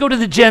 okay, let's go to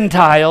the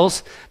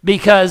Gentiles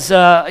because,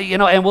 you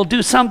know, and we'll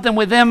do something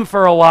with them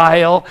for a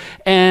while,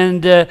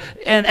 and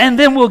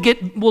then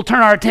we'll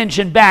turn our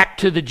attention back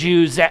to the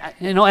Jews,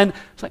 you know, and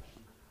it's like,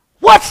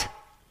 what?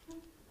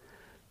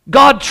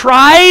 God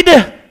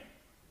tried?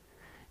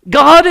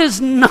 God is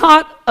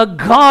not a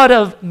God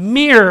of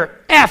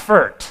mere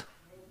effort.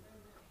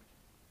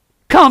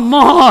 Come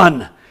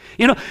on.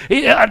 You know,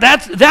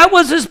 that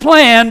was his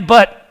plan,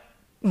 but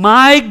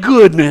my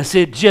goodness,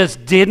 it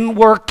just didn't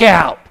work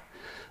out.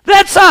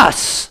 That's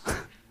us.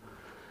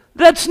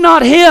 That's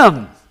not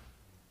him.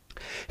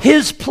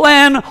 His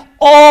plan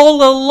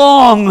all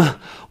along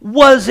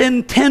was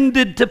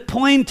intended to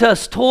point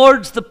us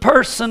towards the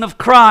person of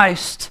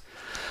Christ.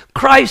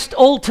 Christ,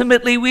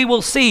 ultimately, we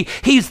will see,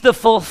 he's the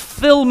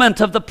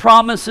fulfillment of the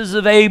promises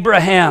of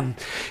Abraham.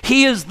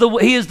 He is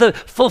the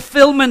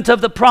fulfillment of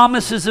the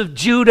promises of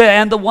Judah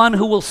and the one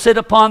who will sit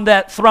upon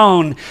that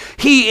throne.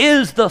 He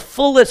is the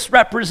fullest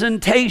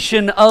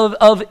representation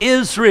of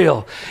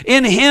Israel.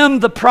 In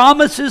him, the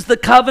promises, the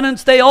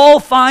covenants, they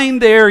all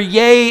find their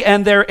yea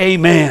and their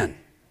amen.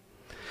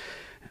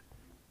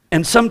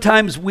 And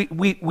sometimes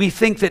we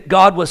think that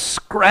God was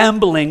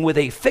scrambling with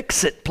a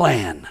fix-it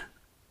plan,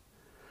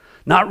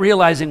 not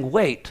realizing,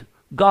 wait,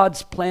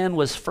 God's plan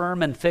was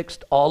firm and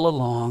fixed all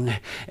along,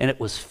 and it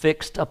was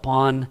fixed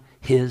upon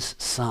his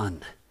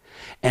Son.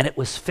 And it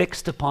was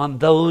fixed upon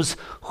those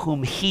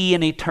whom he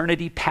in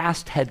eternity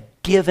past had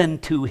given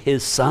to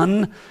his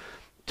Son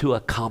to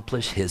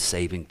accomplish his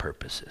saving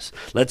purposes.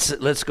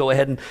 Let's go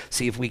ahead and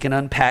see if we can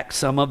unpack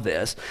some of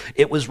this.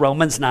 It was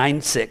Romans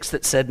 9:6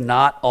 that said,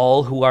 not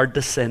all who are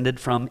descended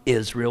from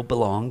Israel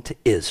belong to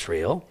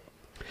Israel.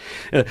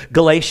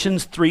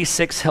 Galatians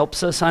 3:6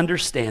 helps us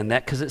understand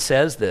that because it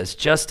says this,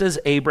 just as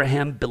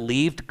Abraham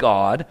believed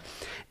God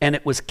and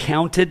it was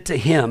counted to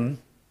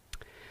him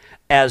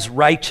as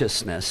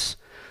righteousness,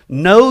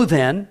 know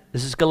then,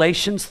 this is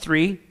Galatians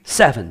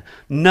 3:7,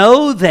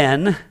 know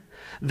then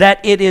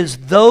that it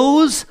is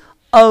those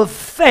of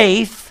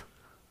faith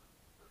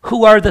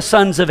who are the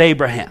sons of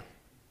Abraham.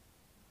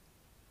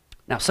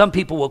 Now some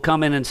people will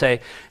come in and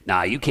say,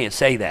 nah, you can't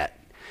say that.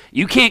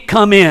 You can't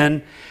come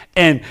in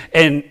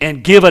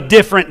and give a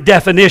different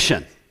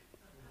definition.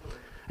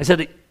 I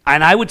said,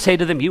 and I would say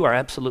to them, you are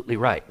absolutely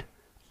right.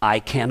 I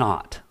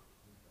cannot.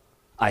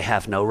 I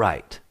have no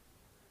right.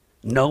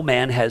 No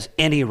man has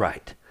any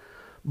right.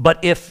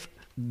 But if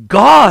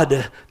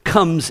God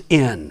comes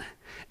in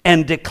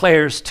and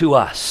declares to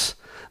us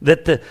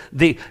that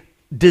the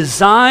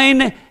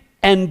design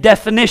and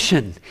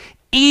definition,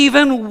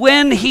 even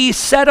when he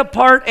set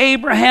apart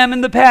Abraham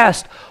in the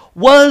past,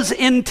 was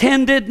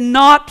intended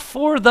not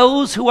for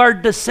those who are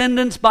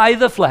descendants by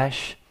the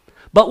flesh,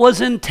 but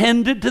was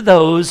intended to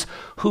those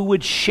who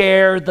would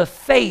share the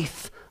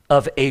faith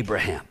of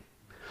Abraham.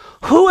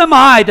 Who am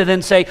I to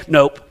then say,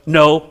 nope,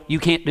 no, you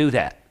can't do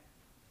that?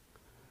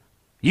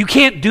 You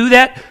can't do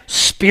that,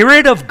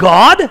 Spirit of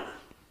God?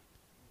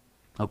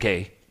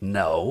 Okay,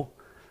 no,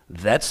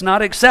 that's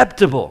not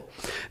acceptable.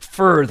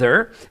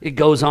 Further, it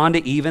goes on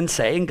to even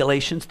say in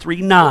Galatians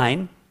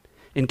 3:9,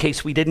 in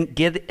case we didn't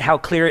get how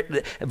clear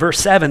it, verse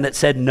 7 that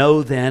said,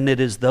 "Know then it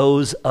is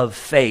those of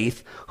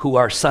faith who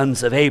are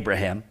sons of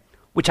Abraham,"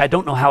 which I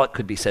don't know how it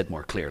could be said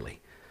more clearly.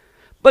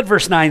 But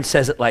verse 9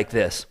 says it like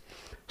this: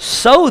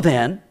 "So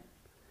then,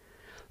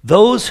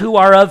 those who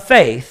are of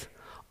faith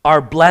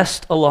are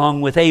blessed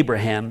along with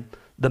Abraham,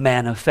 the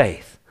man of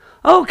faith."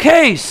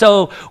 Okay,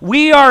 so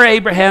we are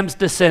Abraham's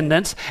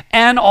descendants,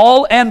 and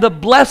the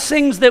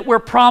blessings that were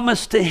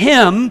promised to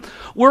him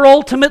were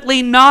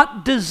ultimately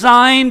not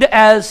designed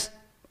as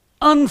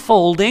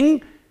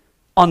unfolding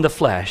on the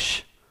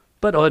flesh,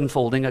 but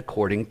unfolding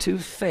according to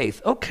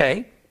faith.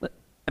 Okay,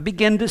 I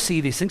begin to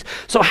see these things.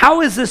 So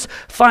how does this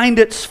find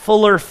its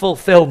fuller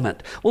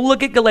fulfillment? Well,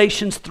 look at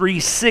Galatians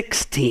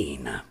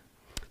 3:16.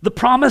 The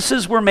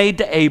promises were made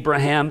to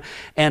Abraham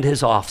and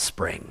his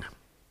offspring.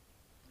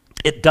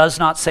 It does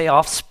not say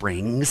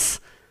offsprings,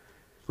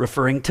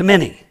 referring to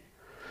many,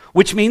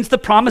 which means the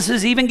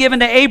promises even given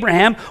to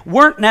Abraham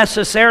weren't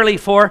necessarily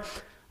for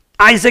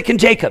Isaac and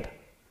Jacob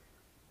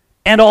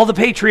and all the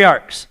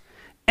patriarchs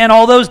and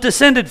all those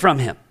descended from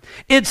him.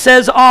 It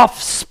says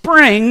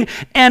offspring,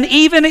 and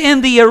even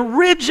in the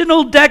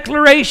original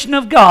declaration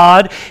of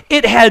God,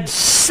 it had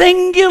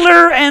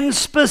singular and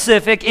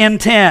specific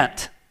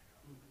intent.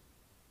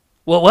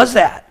 What was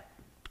that?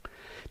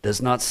 It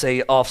does not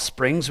say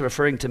offsprings,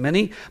 referring to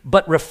many,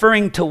 but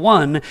referring to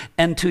one,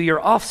 and to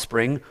your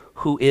offspring,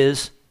 who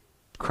is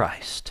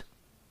Christ.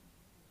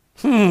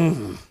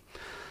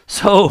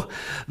 So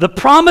the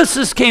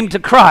promises came to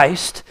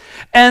Christ,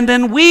 and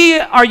then we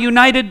are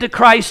united to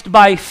Christ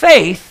by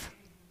faith.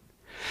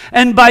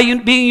 And by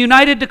being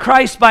united to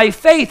Christ by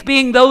faith,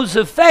 being those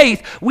of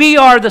faith, we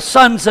are the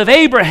sons of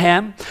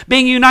Abraham.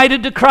 Being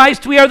united to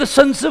Christ, we are the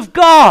sons of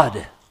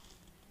God.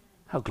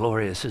 How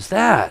glorious is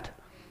that?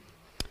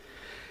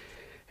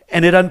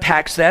 And it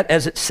unpacks that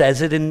as it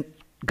says it in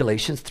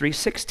Galatians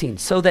 3:16.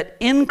 So that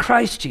in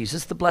Christ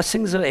Jesus, the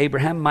blessings of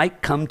Abraham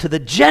might come to the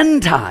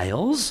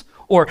Gentiles,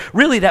 or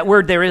really that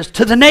word there is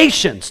to the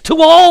nations,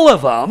 to all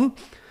of them,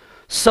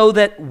 so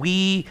that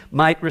we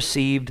might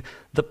receive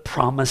the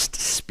promised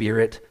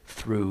Spirit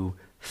through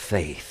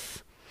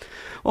faith.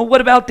 Well,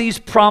 what about these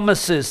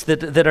promises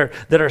that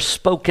are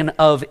spoken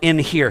of in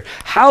here?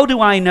 How do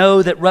I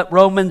know that what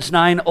Romans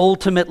 9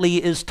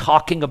 ultimately is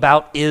talking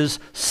about is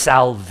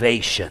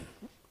salvation?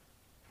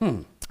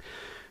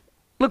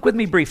 Look with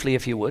me briefly,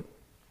 if you would,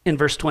 in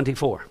verse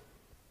 24.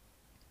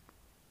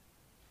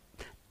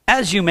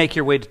 As you make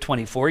your way to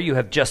 24, you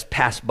have just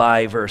passed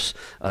by verse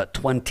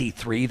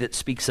 23 that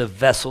speaks of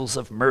vessels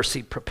of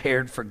mercy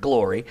prepared for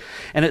glory.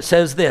 And it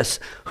says this: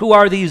 who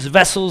are these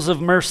vessels of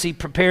mercy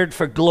prepared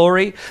for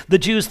glory? The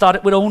Jews thought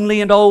it would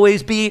only and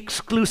always be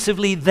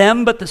exclusively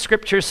them, but the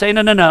scriptures say,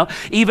 no.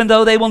 Even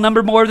though they will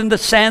number more than the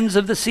sands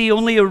of the sea,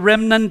 only a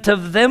remnant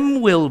of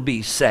them will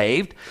be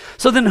saved.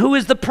 So then who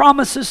is the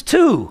promises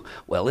to?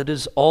 Well, it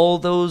is all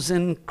those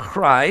in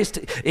Christ.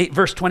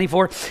 Verse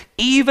 24,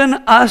 even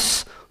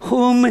us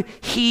whom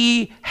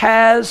he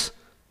has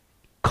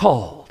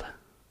called.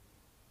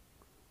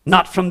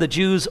 Not from the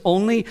Jews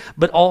only,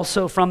 but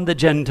also from the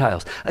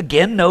Gentiles.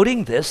 Again,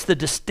 noting this, the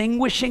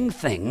distinguishing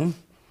thing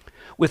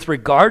with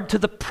regard to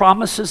the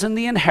promises and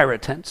the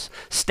inheritance,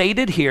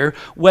 stated here,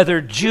 whether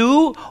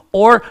Jew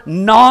or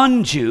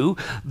non-Jew,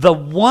 the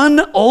one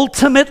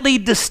ultimately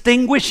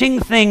distinguishing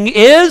thing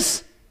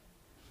is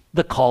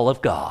the call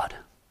of God.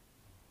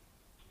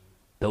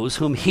 Those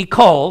whom he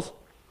calls,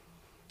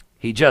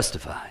 he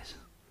justifies.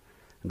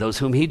 Those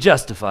whom he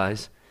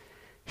justifies,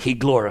 he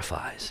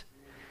glorifies.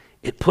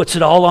 It puts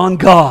it all on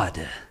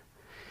God.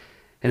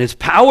 And it's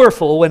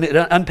powerful when it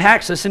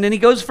unpacks this. And then he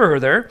goes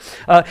further.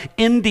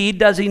 Indeed,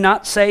 does he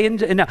not say,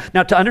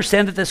 now to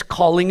understand that this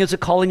calling is a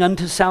calling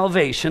unto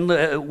salvation,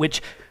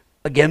 which,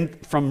 again,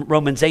 from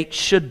Romans 8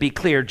 should be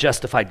clear,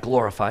 justified,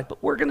 glorified.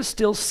 But we're going to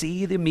still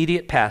see the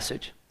immediate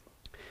passage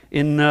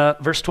in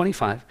verse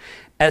 25.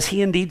 As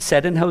he indeed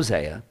said in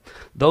Hosea,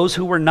 those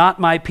who were not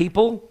my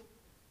people,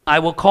 I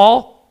will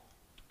call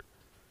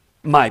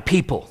my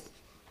people.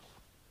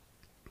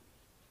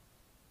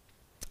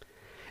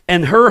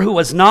 And her who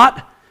was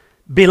not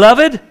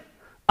beloved,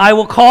 I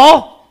will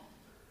call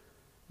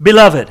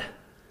beloved.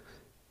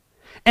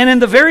 And in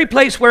the very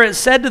place where it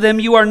said to them,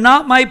 you are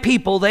not my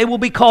people, they will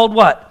be called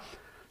what?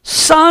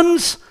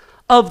 Sons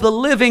of the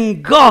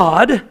living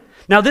God.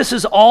 Now this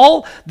is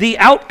all the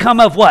outcome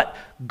of what?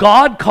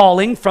 God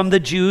calling from the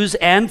Jews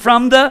and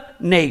from the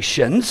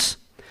nations.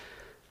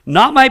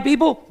 Not my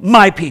people,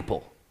 my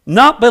people.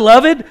 Not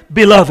beloved,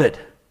 beloved.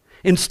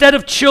 Instead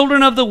of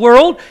children of the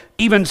world,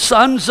 even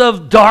sons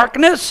of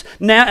darkness,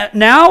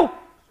 now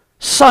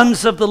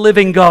sons of the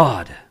living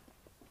God.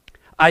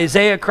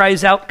 Isaiah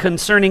cries out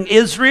concerning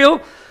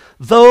Israel,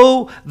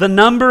 though the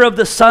number of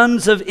the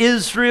sons of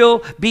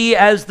Israel be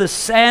as the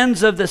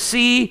sands of the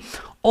sea,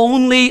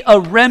 only a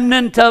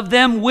remnant of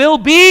them will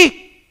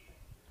be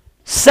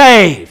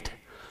saved.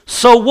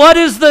 So what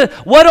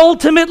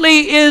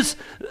ultimately is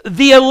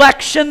the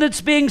election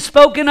that's being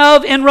spoken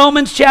of in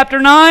Romans chapter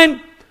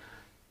 9?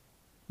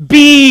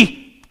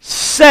 Be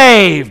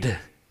saved,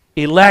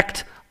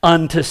 elect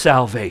unto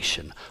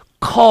salvation,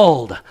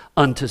 called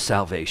unto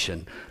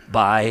salvation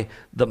by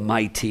the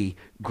mighty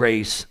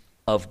grace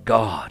of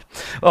God.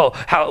 Oh,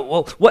 how,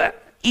 well,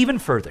 what, even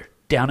further,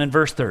 down in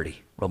verse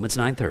 30, Romans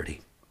 9:30.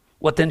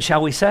 What then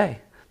shall we say?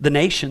 The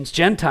nations,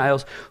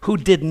 Gentiles, who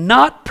did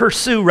not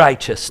pursue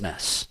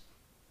righteousness,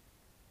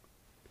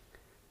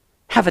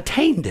 have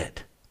attained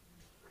it.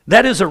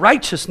 That is a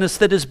righteousness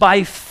that is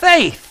by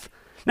faith.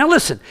 Now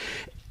listen,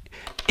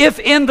 if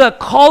in the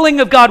calling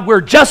of God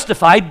we're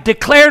justified,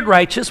 declared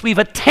righteous, we've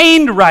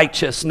attained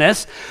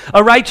righteousness,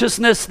 a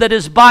righteousness that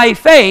is by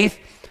faith,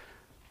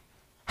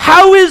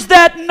 how is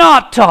that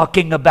not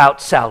talking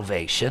about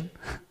salvation?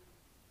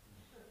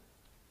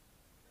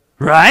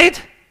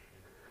 Right?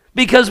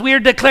 Because we are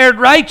declared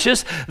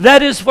righteous,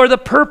 that is for the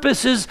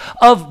purposes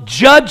of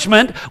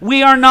judgment.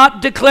 We are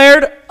not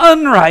declared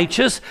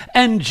unrighteous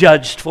and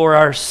judged for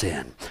our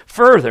sin.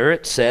 Further,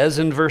 it says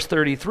in verse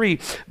 33,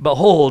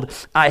 behold,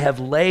 I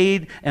have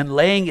laid and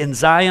laying in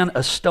Zion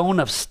a stone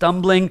of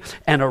stumbling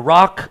and a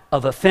rock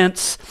of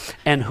offense,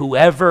 and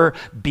whoever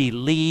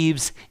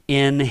believes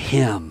in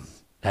him,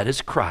 that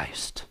is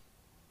Christ,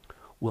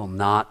 will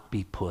not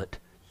be put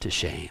to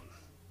shame.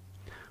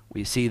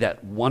 We see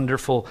that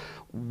wonderful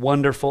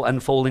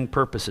unfolding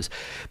purposes.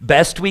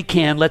 Best we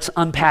can, let's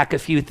unpack a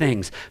few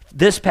things.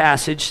 This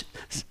passage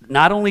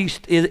not only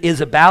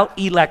is about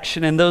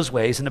election in those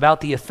ways and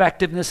about the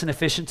effectiveness and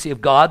efficiency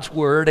of God's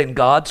word and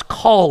God's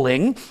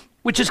calling,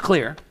 which is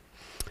clear,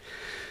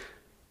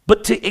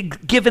 but to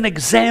give an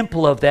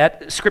example of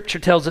that, Scripture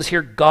tells us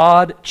here,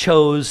 God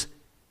chose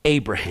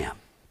Abraham.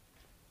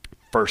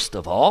 First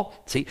of all,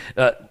 see,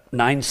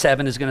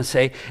 9:7 is going to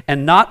say,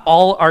 and not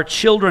all are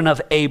children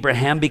of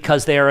Abraham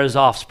because they are his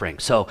offspring.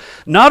 So,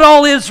 not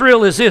all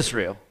Israel is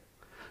Israel.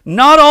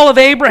 Not all of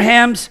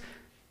Abraham's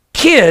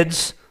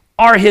kids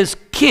are his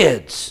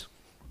kids.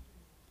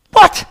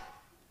 What?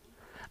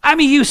 I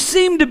mean, you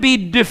seem to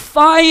be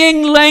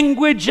defying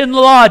language and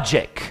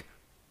logic.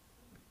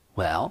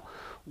 Well,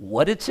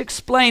 what it's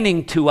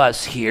explaining to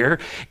us here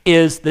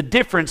is the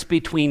difference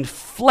between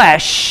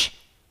flesh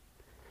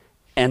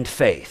and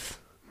faith.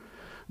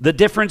 The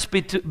difference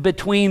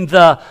between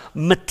the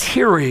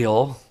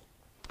material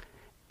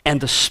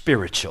and the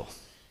spiritual.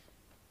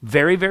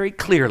 Very, very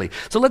clearly.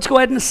 So let's go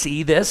ahead and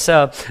see this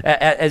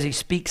as he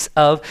speaks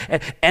of,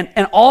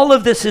 and all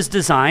of this is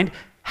designed.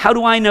 How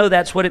do I know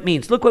that's what it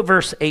means? Look what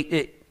verse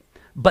 8,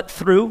 but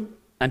through,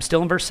 I'm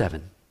still in verse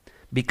 7,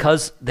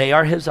 because they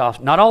are his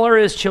offspring, not all are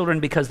his children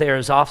because they are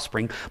his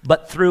offspring,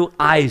 but through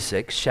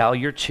Isaac shall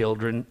your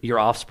children, your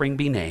offspring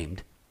be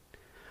named.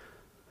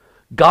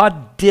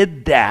 God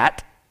did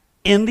that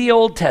in the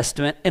Old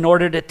Testament in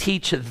order to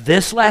teach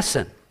this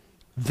lesson.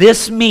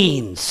 This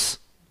means,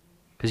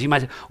 because you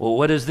might say, well,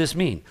 what does this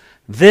mean?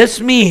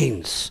 This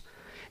means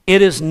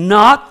it is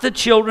not the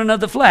children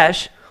of the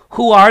flesh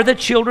who are the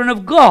children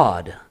of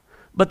God,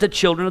 but the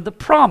children of the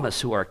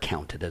promise who are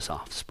counted as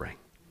offspring.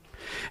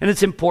 And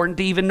it's important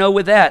to even know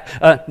with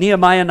that.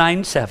 Nehemiah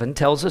 9:7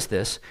 tells us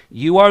this,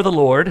 you are the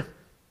Lord,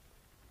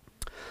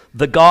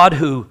 the God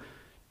who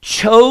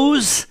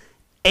chose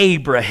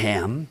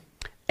Abraham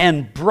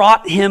and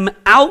brought him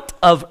out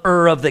of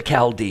Ur of the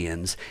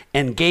Chaldeans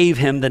and gave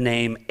him the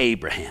name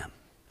Abraham.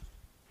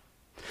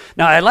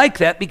 Now, I like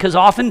that because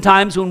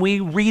oftentimes when we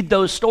read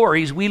those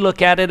stories, we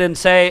look at it and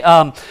say,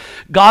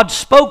 God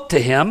spoke to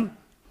him,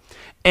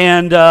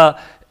 and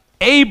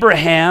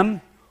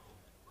Abraham,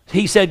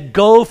 he said,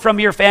 go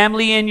from your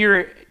family and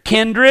your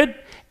kindred,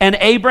 and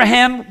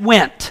Abraham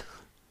went.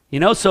 You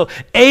know, so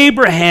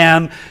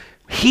Abraham,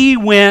 he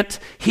went,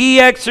 he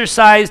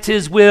exercised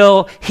his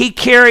will, he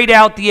carried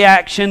out the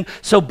action.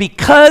 So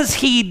because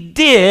he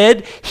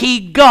did,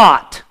 he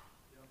got.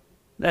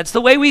 That's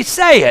the way we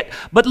say it.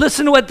 But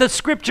listen to what the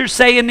scriptures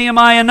say in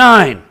Nehemiah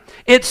 9.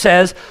 It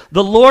says,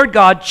 the Lord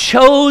God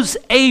chose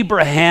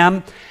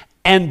Abraham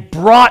and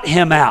brought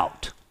him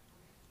out.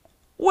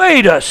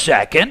 Wait a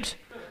second.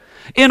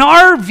 In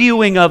our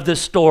viewing of the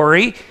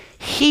story,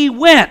 he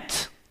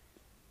went.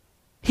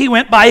 He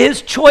went by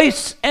his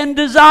choice and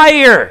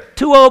desire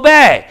to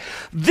obey.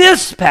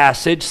 This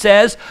passage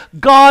says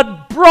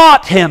God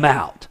brought him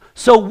out.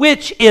 So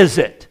which is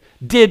it?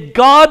 Did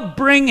God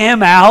bring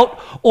him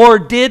out or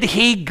did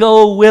he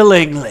go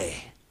willingly?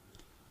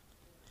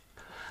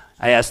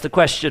 I asked the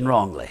question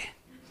wrongly.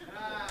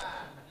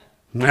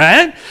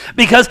 Right?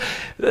 Because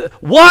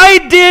why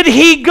did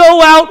he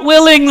go out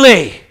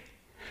willingly?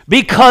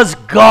 Because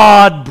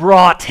God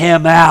brought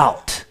him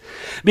out.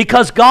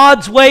 Because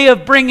God's way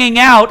of bringing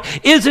out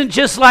isn't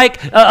just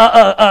like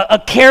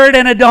a carrot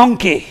and a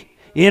donkey.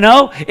 You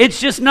know, it's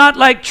just not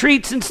like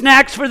treats and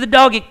snacks for the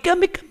doggy.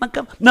 Come.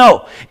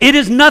 No, it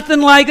is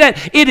nothing like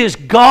that. It is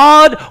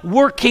God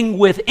working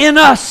within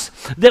us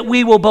that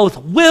we will both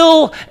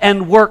will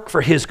and work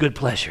for his good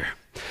pleasure.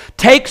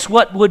 Takes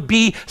what would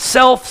be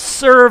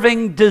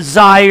self-serving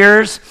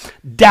desires,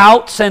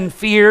 doubts and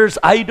fears.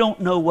 I don't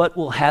know what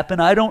will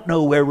happen. I don't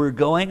know where we're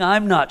going.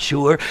 I'm not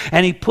sure.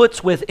 And he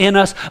puts within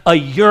us a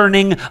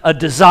yearning, a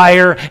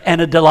desire,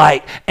 and a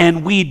delight.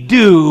 And we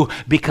do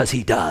because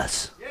he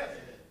does.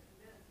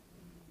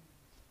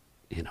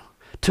 You know,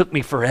 Took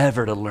me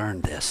forever to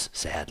learn this,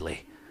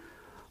 sadly.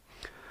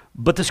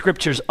 But the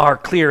scriptures are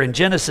clear. In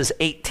Genesis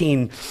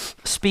 18,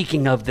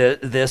 speaking of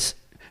this,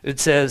 it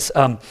says,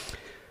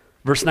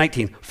 verse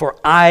 19, "For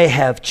I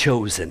have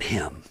chosen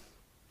him,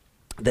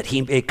 that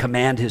he may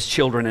command his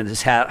children and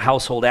his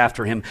household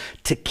after him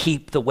to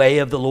keep the way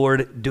of the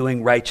Lord,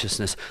 doing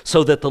righteousness,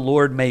 so that the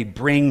Lord may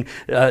bring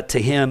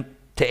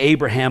to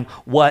Abraham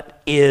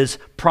what is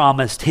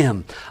promised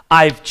him."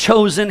 I've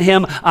chosen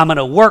him, I'm going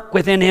to work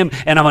within him,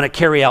 and I'm going to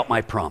carry out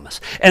my promise.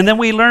 And then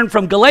we learn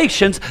from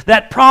Galatians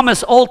that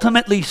promise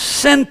ultimately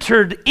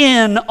centered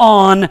in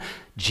on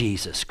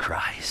Jesus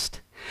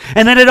Christ.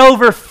 And then it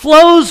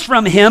overflows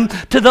from him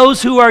to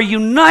those who are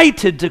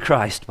united to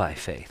Christ by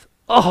faith.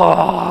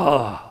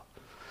 Oh!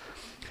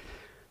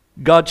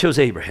 God chose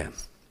Abraham.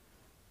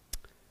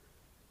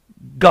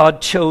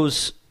 God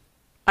chose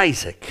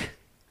Isaac.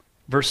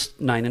 Verse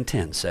 9 and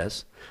 10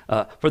 says,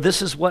 "For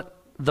this is what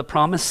the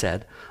promise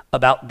said,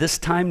 about this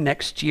time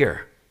next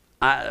year,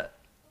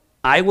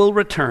 I will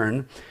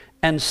return,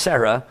 and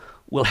Sarah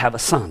will have a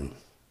son."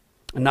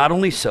 And not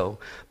only so,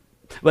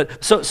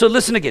 but so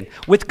listen again.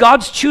 With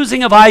God's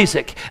choosing of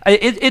Isaac,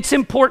 it's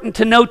important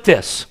to note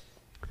this.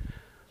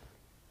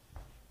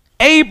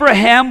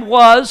 Abraham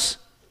was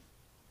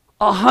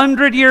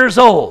 100 years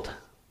old.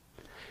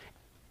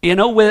 You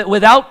know,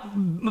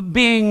 without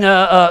being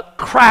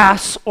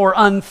crass or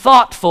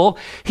unthoughtful,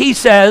 he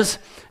says,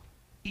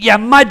 yeah,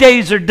 my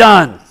days are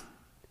done.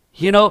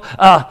 You know,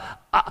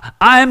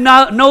 I'm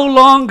no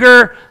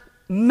longer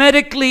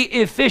medically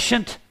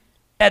efficient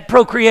at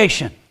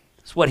procreation.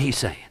 That's what he's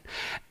saying.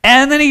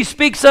 And then he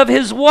speaks of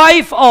his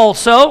wife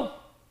also,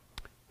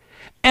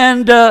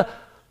 and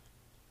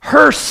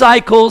her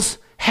cycles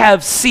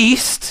have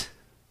ceased.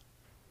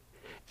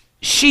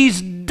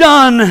 She's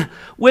done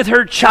with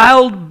her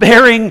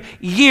childbearing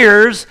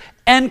years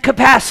and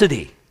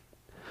capacity,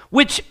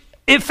 which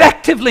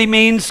effectively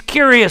means,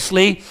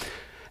 curiously,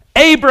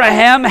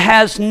 Abraham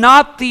has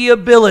not the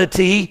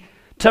ability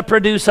to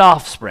produce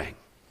offspring.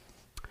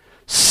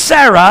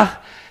 Sarah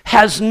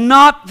has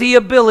not the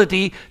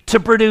ability to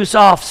produce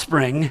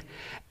offspring,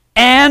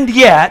 and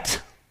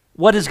yet,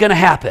 what is going to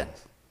happen?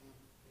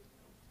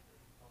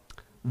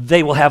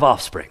 They will have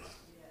offspring.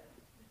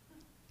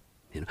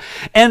 You know?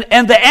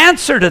 And the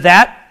answer to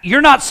that,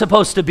 you're not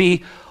supposed to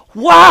be,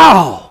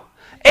 wow,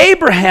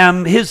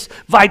 Abraham, his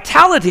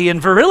vitality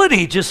and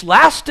virility just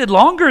lasted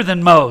longer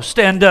than most.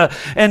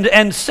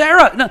 And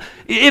Sarah, no,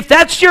 if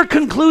that's your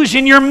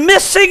conclusion, you're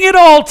missing it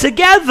all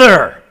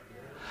together.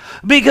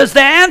 Because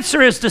the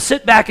answer is to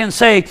sit back and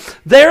say,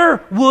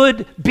 there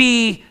would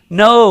be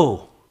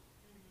no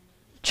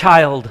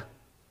child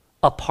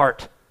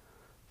apart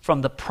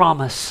from the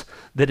promise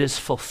that is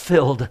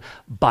fulfilled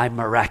by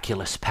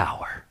miraculous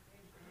power.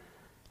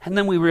 And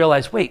then we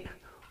realize, wait,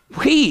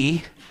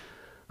 we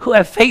who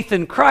have faith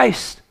in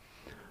Christ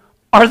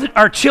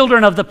are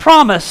children of the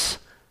promise.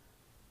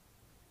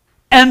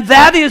 And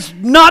that is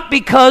not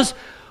because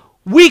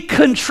we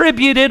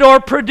contributed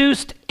or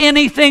produced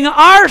anything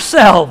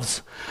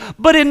ourselves,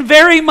 but in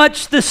very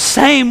much the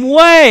same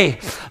way,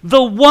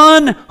 the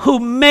one who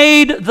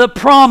made the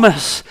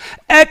promise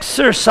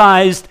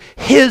exercised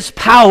his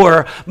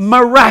power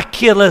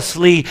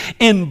miraculously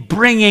in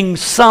bringing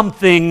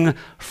something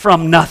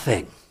from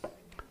nothing.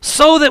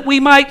 So that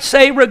we might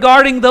say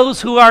regarding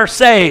those who are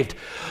saved,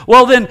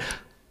 well then,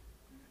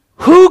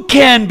 who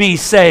can be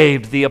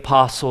saved, the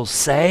apostles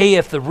say,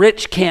 if the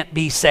rich can't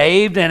be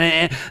saved,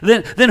 and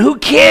then who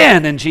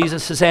can? And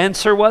Jesus'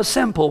 answer was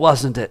simple,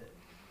 wasn't it?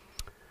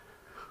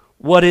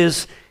 What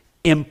is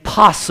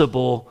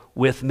impossible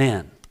with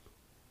men?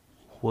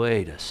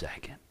 Wait a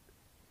second.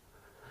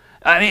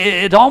 I mean,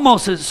 it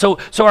almost is, so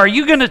are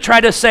you going to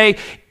try to say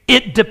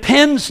it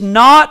depends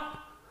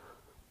not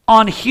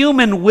on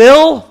human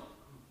will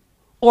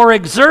or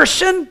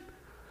exertion,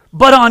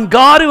 but on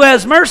God who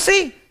has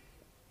mercy?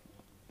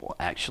 Well,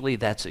 actually,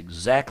 that's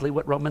exactly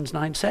what Romans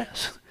 9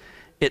 says.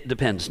 It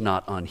depends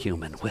not on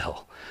human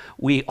will.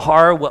 We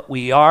are what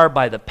we are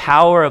by the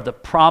power of the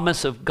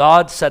promise of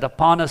God set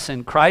upon us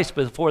in Christ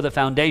before the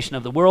foundation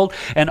of the world,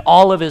 and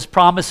all of his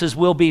promises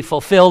will be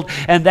fulfilled,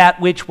 and that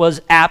which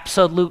was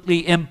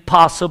absolutely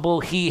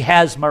impossible, he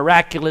has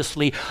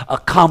miraculously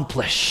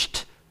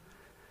accomplished.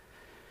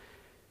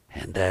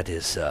 And that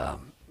is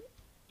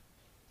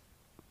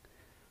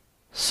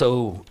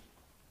so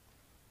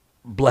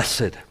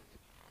blessed.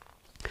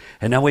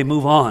 And now we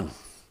move on.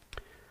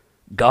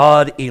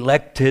 God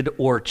elected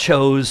or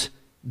chose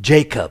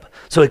Jacob.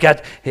 So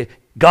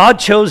God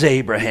chose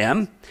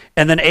Abraham,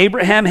 and then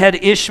Abraham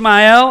had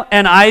Ishmael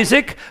and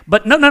Isaac,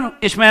 but no,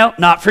 Ishmael,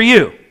 not for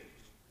you.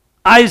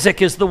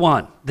 Isaac is the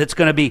one that's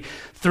going to be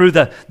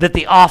that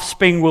the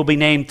offspring will be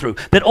named through,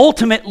 that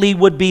ultimately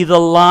would be the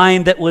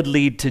line that would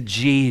lead to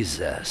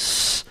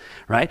Jesus.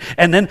 Right?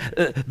 And then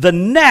the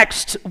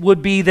next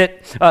would be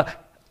that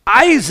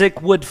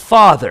Isaac would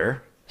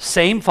father,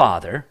 same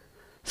mother,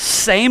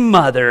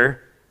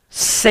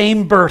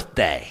 same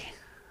birthday.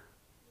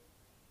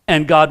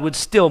 And God would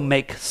still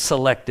make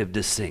selective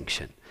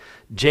distinction.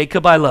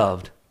 Jacob I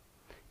loved,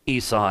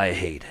 Esau I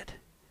hated.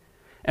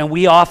 And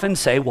we often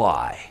say,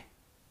 why?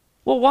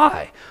 Well,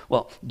 why?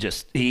 Well,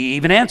 he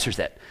even answers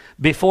that.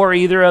 Before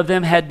either of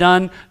them had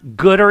done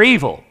good or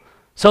evil,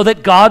 so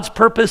that God's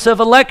purpose of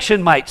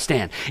election might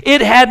stand.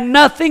 It had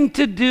nothing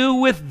to do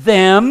with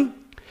them.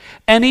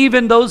 And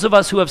even those of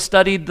us who have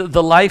studied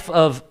the life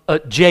of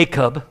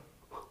Jacob,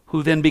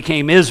 who then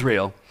became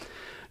Israel,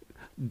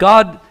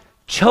 God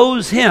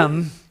chose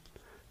him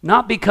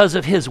not because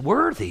of his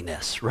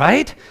worthiness,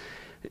 right?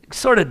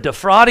 Sort of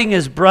defrauding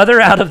his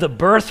brother out of the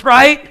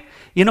birthright,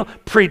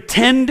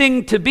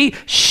 pretending to be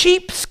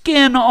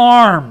sheepskin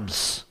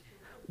arms,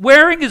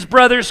 wearing his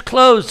brother's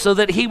clothes so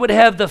that he would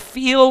have the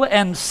feel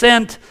and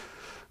scent,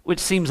 which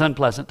seems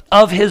unpleasant,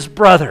 of his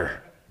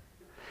brother,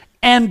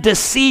 and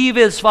deceive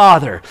his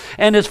father.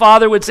 And his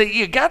father would say,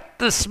 you got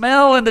the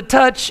smell and the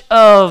touch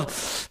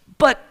of,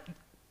 but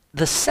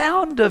the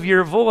sound of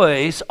your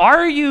voice,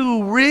 are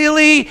you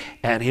really?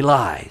 And he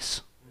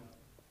lies.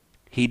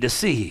 He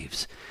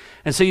deceives.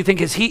 And so you think,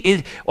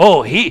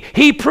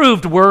 he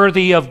proved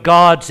worthy of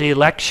God's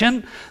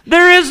election.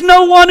 There is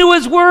no one who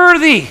is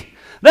worthy.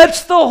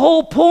 That's the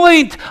whole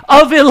point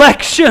of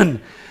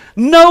election.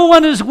 No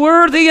one is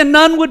worthy, and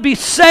none would be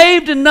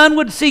saved, and none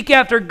would seek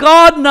after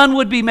God, none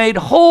would be made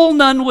whole,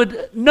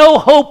 no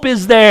hope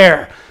is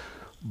there.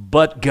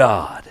 But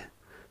God,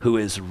 who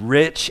is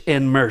rich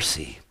in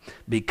mercy,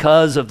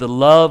 because of the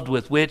love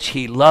with which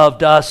he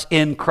loved us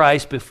in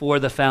Christ before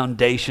the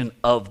foundation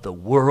of the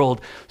world,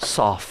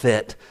 saw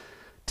fit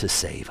to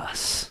save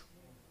us.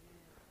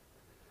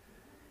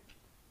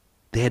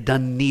 They had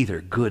done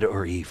neither good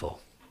or evil.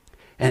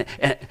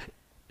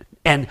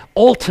 And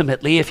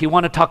ultimately, if you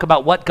want to talk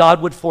about what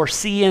God would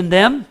foresee in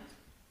them,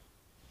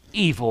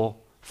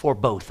 evil for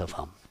both of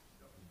them.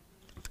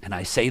 And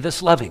I say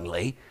this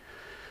lovingly,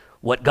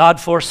 what God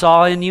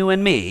foresaw in you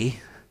and me,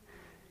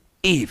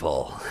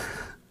 evil.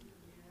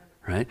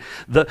 Right?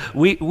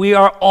 We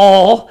are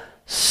all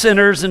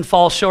sinners and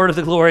fall short of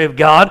the glory of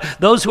God.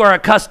 Those who are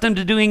accustomed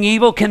to doing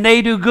evil, can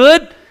they do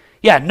good?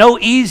 Yeah, no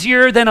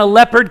easier than a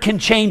leopard can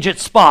change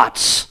its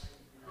spots.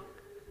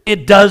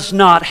 It does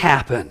not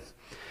happen.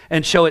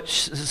 And so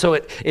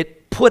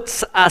it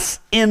puts us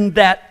in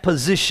that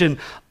position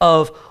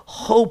of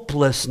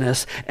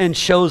hopelessness and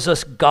shows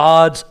us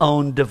God's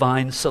own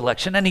divine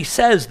selection. And he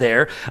says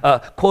there,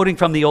 quoting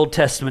from the Old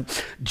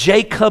Testament,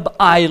 Jacob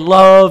I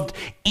loved,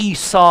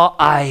 Esau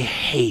I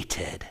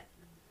hated.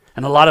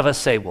 And a lot of us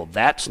say, well,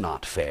 that's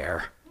not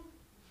fair.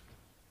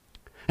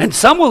 And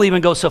some will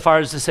even go so far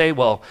as to say,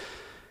 well,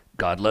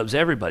 God loves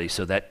everybody,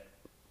 so that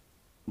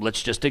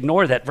let's just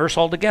ignore that verse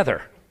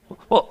altogether.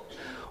 Well,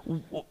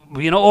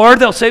 or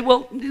they'll say,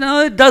 well,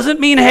 it doesn't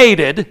mean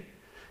hated.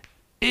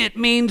 It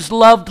means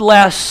loved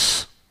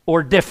less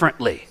or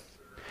differently.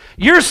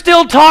 You're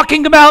still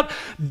talking about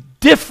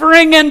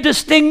differing and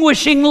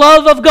distinguishing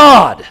love of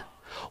God.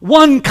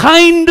 One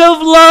kind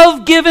of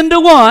love given to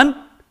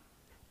one,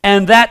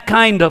 and that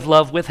kind of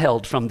love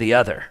withheld from the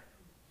other.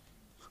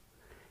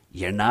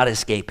 You're not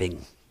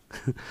escaping.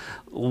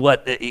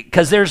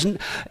 Because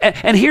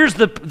and here's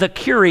the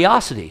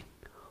curiosity.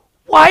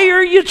 Why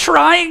are you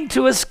trying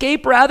to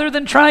escape rather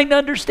than trying to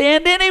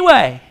understand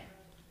anyway?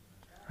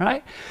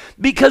 Right?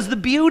 Because the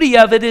beauty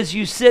of it is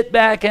you sit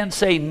back and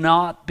say,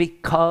 not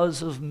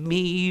because of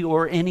me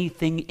or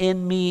anything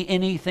in me,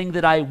 anything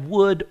that I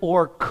would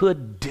or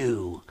could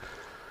do,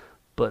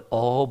 but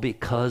all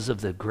because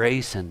of the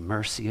grace and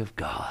mercy of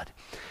God.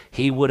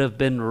 He would have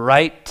been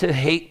right to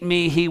hate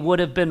me. He would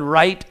have been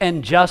right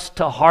and just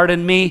to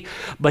harden me,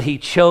 but he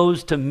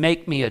chose to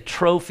make me a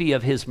trophy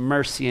of his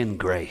mercy and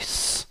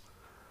grace.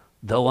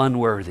 Though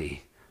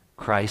unworthy,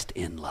 Christ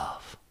in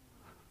love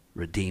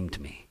redeemed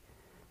me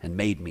and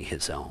made me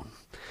his own.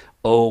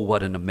 Oh,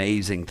 what an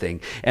amazing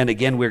thing. And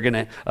again, we're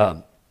going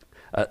to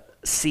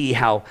see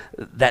how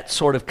that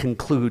sort of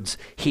concludes.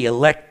 He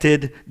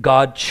elected,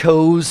 God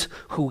chose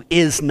who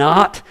is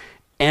not,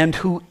 and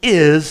who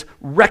is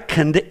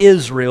reckoned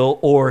Israel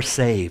or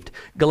saved.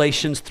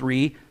 Galatians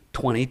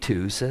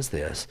 3:22 says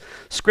this,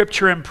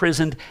 Scripture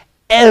imprisoned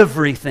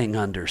everything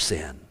under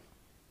sin.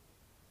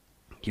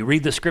 You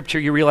read the Scripture,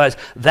 you realize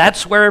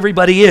that's where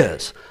everybody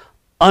is,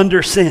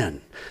 under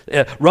sin.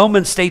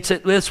 Romans states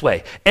it this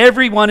way,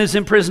 everyone is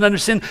imprisoned under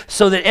sin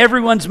so that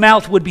everyone's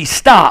mouth would be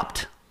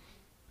stopped.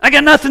 I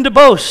got nothing to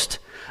boast.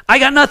 I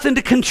got nothing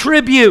to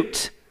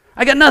contribute.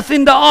 I got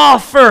nothing to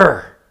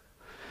offer.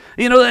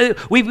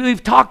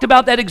 We've talked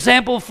about that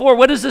example before.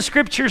 What does the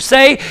Scripture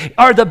say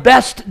are the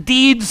best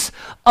deeds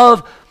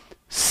of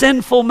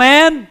sinful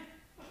man?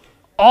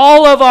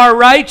 All of our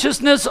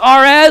righteousness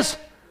are as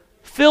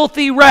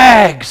filthy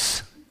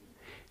rags.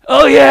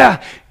 Oh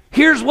yeah,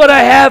 here's what I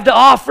have to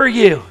offer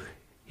you.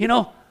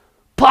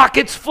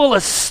 Pockets full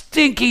of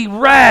stinky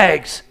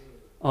rags.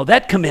 Oh,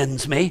 that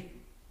commends me.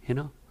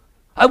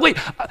 Wait,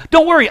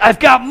 don't worry, I've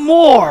got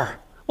more.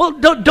 Well,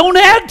 don't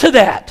add to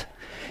that.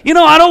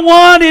 I don't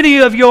want any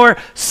of your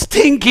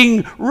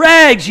stinking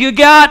rags. You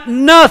got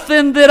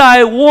nothing that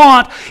I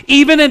want,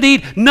 even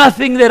indeed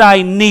nothing that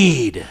I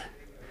need.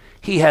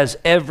 He has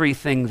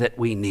everything that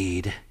we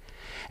need.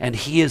 And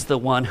he is the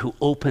one who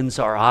opens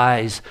our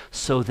eyes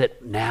so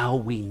that now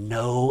we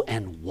know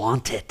and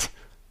want it.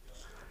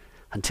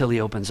 Until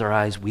he opens our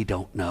eyes, we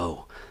don't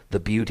know the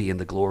beauty and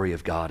the glory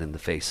of God in the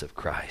face of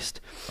Christ.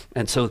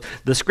 And so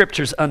the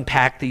scriptures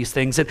unpack these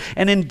things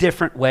and in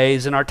different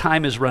ways, and our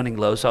time is running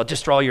low, so I'll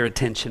just draw your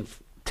attention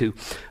to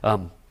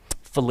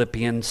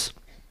Philippians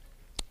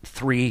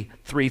 3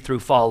 through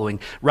following.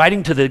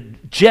 Writing to the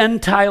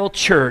Gentile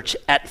church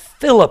at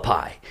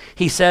Philippi,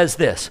 he says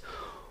this: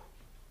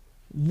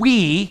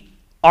 we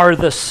are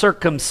the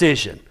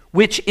circumcision,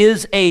 which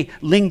is a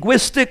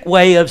linguistic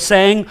way of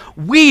saying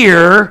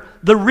we're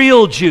the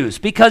real Jews.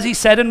 Because he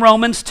said in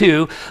Romans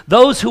 2,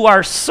 those who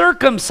are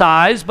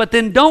circumcised but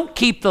then don't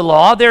keep the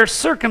law, their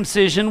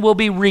circumcision will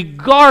be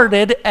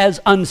regarded as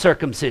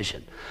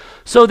uncircumcision.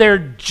 So they're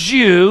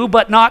Jew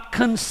but not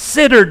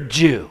considered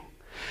Jew.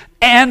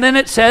 And then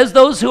it says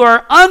those who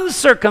are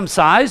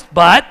uncircumcised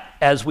but,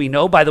 as we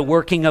know by the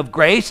working of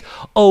grace,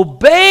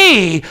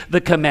 obey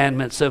the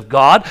commandments of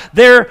God,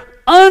 their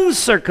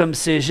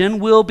uncircumcision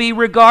will be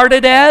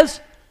regarded as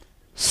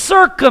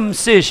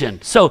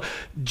circumcision. So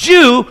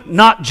Jew,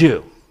 not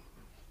Jew.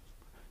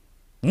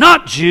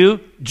 Not Jew,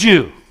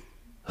 Jew.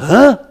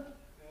 Huh?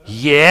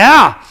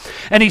 Yeah.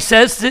 And he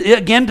says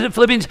again to the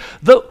Philippians,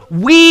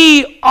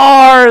 we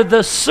are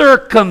the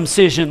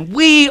circumcision.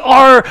 We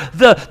are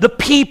the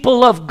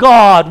people of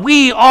God.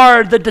 We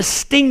are the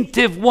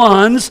distinctive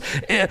ones.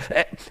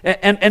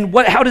 And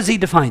how does he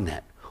define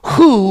that?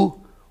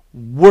 Who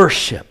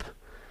worship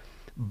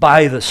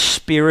by the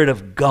Spirit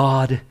of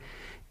God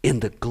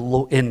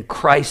in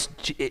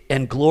Christ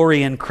and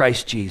glory in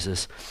Christ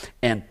Jesus,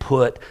 and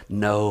put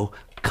no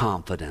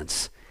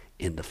confidence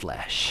in the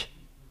flesh.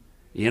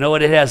 You know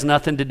what it has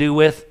nothing to do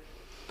with?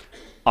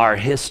 Our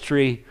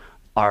history,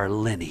 our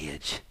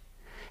lineage.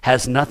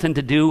 Has nothing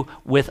to do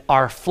with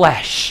our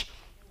flesh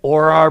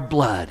or our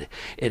blood.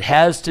 It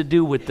has to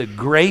do with the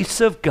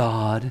grace of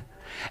God,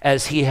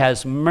 as he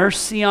has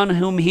mercy on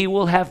whom he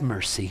will have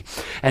mercy,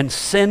 and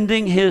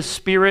sending his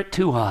Spirit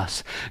to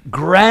us,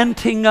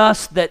 granting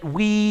us that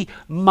we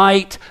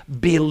might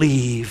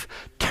believe,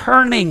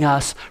 turning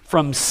us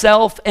from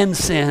self and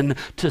sin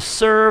to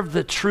serve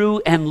the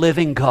true and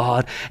living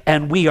God,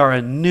 and we are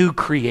a new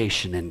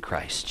creation in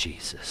Christ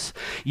Jesus.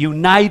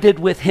 United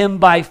with him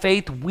by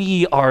faith,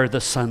 we are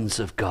the sons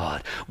of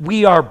God.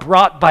 We are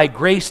brought by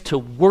grace to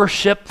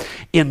worship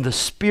in the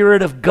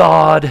Spirit of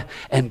God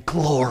and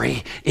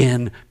glory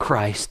in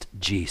Christ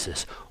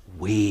Jesus.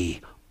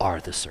 We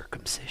are the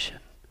circumcision.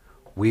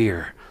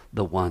 We're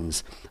the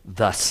ones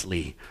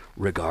thusly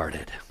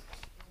regarded.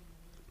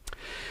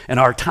 And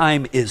our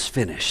time is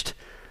finished.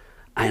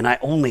 And I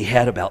only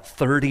had about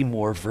 30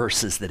 more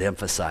verses that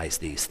emphasize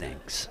these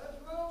things.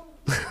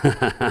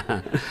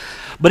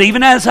 But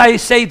even as I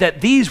say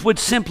that, these would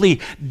simply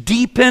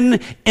deepen,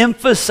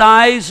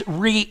 emphasize,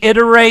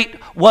 reiterate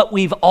what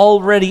we've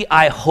already,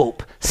 I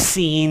hope,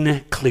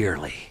 seen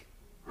clearly.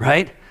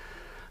 Right?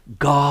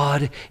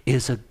 God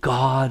is a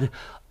God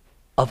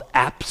of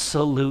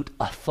absolute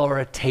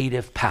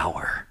authoritative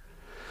power.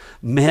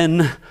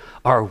 Men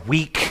are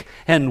weak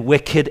and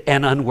wicked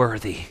and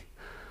unworthy.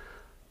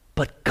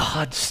 But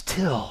God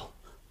still,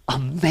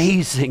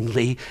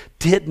 amazingly,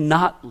 did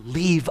not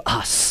leave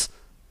us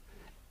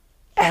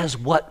as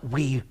what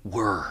we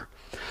were.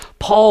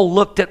 Paul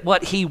looked at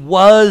what he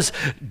was,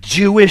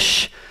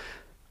 Jewish,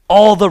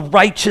 all the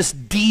righteous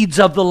deeds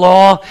of the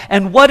law,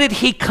 and what did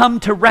he come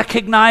to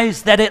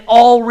recognize that it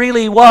all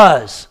really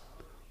was?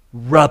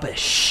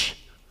 Rubbish.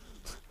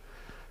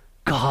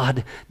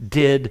 God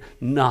did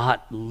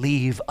not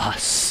leave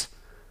us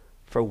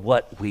for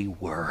what we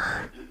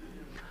were,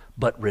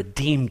 but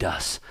redeemed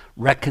us,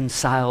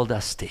 reconciled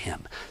us to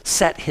him,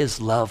 set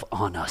his love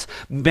on us,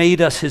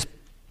 made us his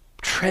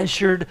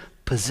treasured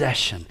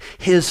possession,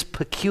 his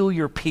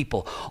peculiar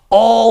people,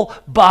 all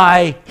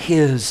by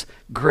his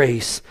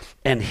grace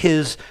and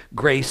his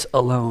grace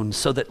alone,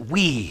 so that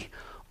we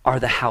are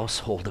the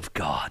household of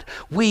God.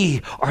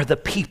 We are the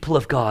people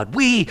of God.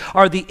 We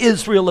are the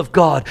Israel of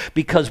God,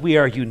 because we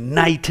are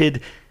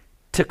united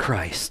to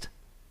Christ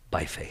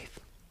by faith.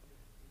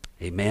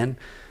 Amen.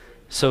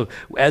 So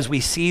as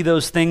we see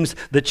those things,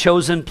 the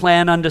chosen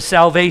plan unto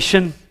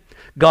salvation,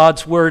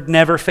 God's word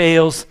never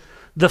fails.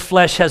 The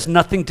flesh has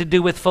nothing to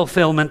do with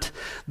fulfillment.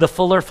 The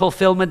fuller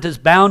fulfillment is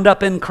bound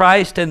up in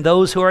Christ and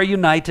those who are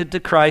united to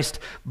Christ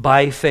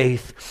by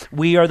faith.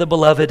 We are the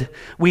beloved.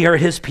 We are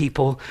his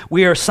people.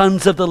 We are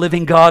sons of the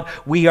living God.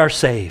 We are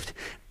saved.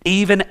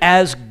 Even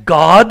as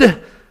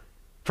God,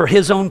 for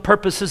his own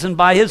purposes and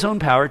by his own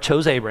power,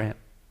 chose Abraham.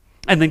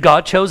 And then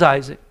God chose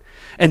Isaac.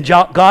 And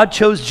God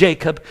chose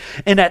Jacob,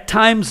 in at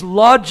times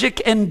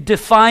logic and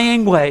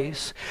defying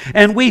ways.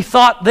 And we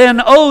thought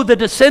then, oh, the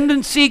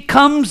descendancy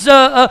comes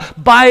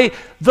by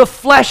the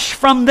flesh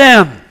from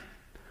them.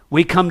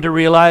 We come to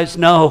realize,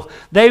 no,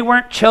 they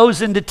weren't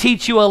chosen to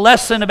teach you a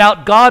lesson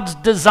about God's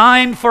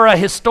design for a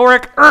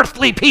historic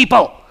earthly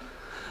people.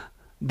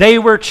 They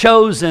were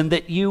chosen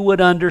that you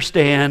would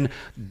understand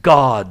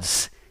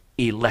God's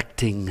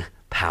electing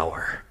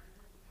power,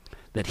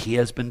 that he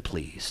has been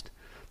pleased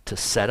to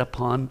set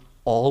upon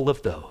all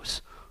of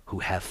those who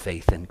have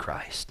faith in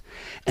Christ.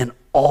 And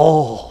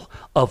all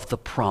of the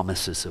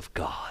promises of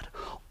God,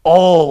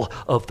 all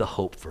of the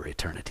hope for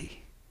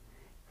eternity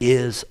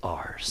is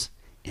ours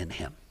in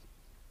him.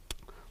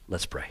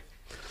 Let's pray.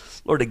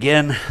 Lord,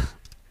 again,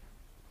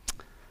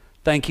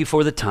 thank you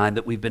for the time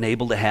that we've been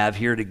able to have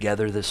here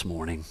together this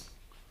morning.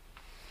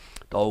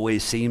 It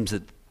always seems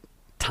that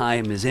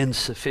time is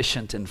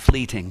insufficient and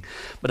fleeting,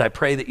 but I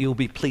pray that you'll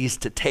be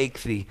pleased to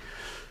take the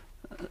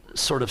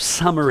sort of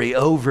summary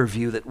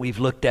overview that we've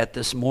looked at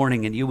this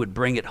morning, and you would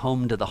bring it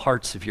home to the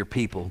hearts of your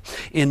people.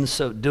 In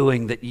so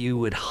doing, that you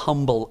would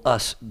humble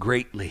us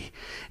greatly,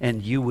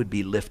 and you would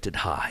be lifted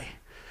high,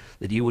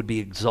 that you would be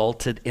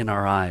exalted in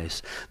our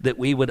eyes, that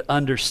we would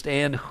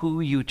understand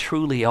who you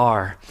truly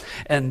are.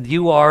 And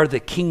you are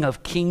the King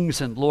of kings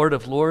and Lord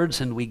of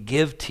lords, and we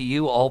give to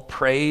you all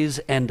praise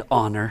and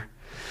honor.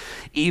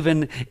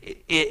 Even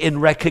in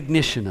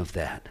recognition of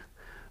that,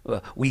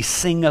 we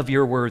sing of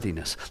your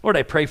worthiness. Lord,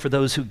 I pray for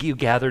those who you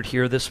gathered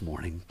here this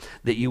morning,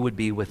 that you would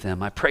be with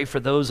them. I pray for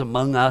those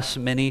among us,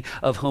 many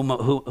of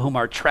whom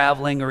are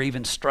traveling or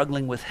even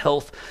struggling with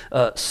health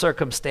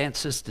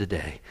circumstances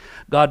today.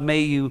 God, may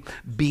you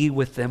be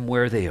with them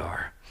where they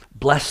are.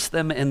 Bless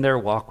them in their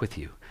walk with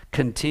you.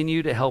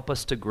 Continue to help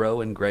us to grow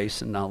in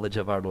grace and knowledge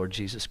of our Lord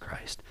Jesus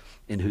Christ,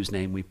 in whose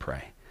name we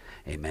pray.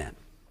 Amen.